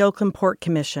 President of the Oakland Port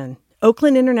Commission.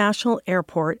 Oakland International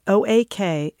Airport,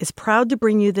 OAK, is proud to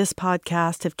bring you this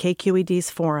podcast of KQED's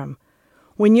Forum.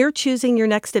 When you're choosing your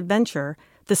next adventure,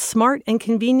 the smart and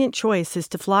convenient choice is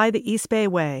to fly the East Bay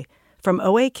Way from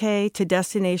OAK to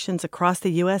destinations across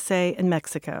the USA and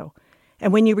Mexico.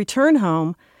 And when you return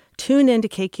home, tune in to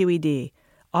KQED,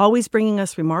 always bringing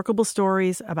us remarkable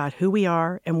stories about who we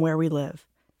are and where we live.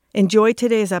 Enjoy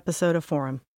today's episode of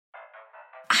Forum.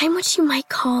 I'm what you might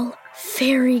call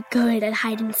very good at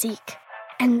hide and seek.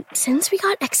 And since we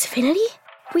got Xfinity,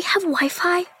 we have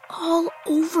Wi-Fi all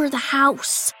over the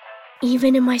house,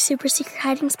 even in my super secret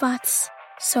hiding spots.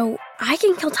 So I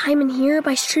can kill time in here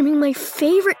by streaming my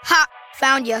favorite... Ha!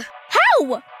 Found you.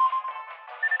 How?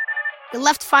 You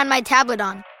left Find My tablet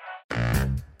on.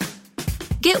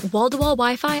 Get wall-to-wall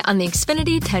Wi-Fi on the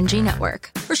Xfinity 10G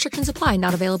network. Restrictions apply.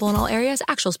 Not available in all areas.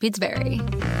 Actual speeds vary.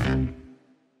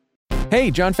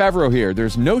 Hey, John Favreau here.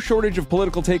 There's no shortage of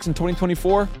political takes in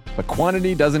 2024, but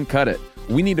quantity doesn't cut it.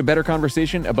 We need a better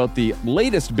conversation about the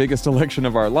latest, biggest election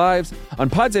of our lives. On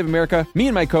Pod Save America, me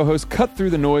and my co-hosts cut through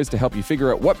the noise to help you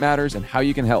figure out what matters and how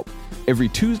you can help. Every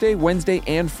Tuesday, Wednesday,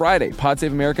 and Friday, Pod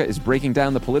Save America is breaking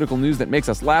down the political news that makes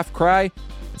us laugh, cry,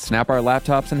 and snap our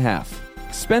laptops in half.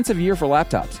 Expensive year for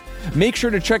laptops. Make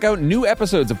sure to check out new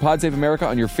episodes of Pod Save America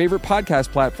on your favorite podcast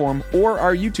platform or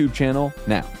our YouTube channel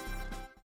now.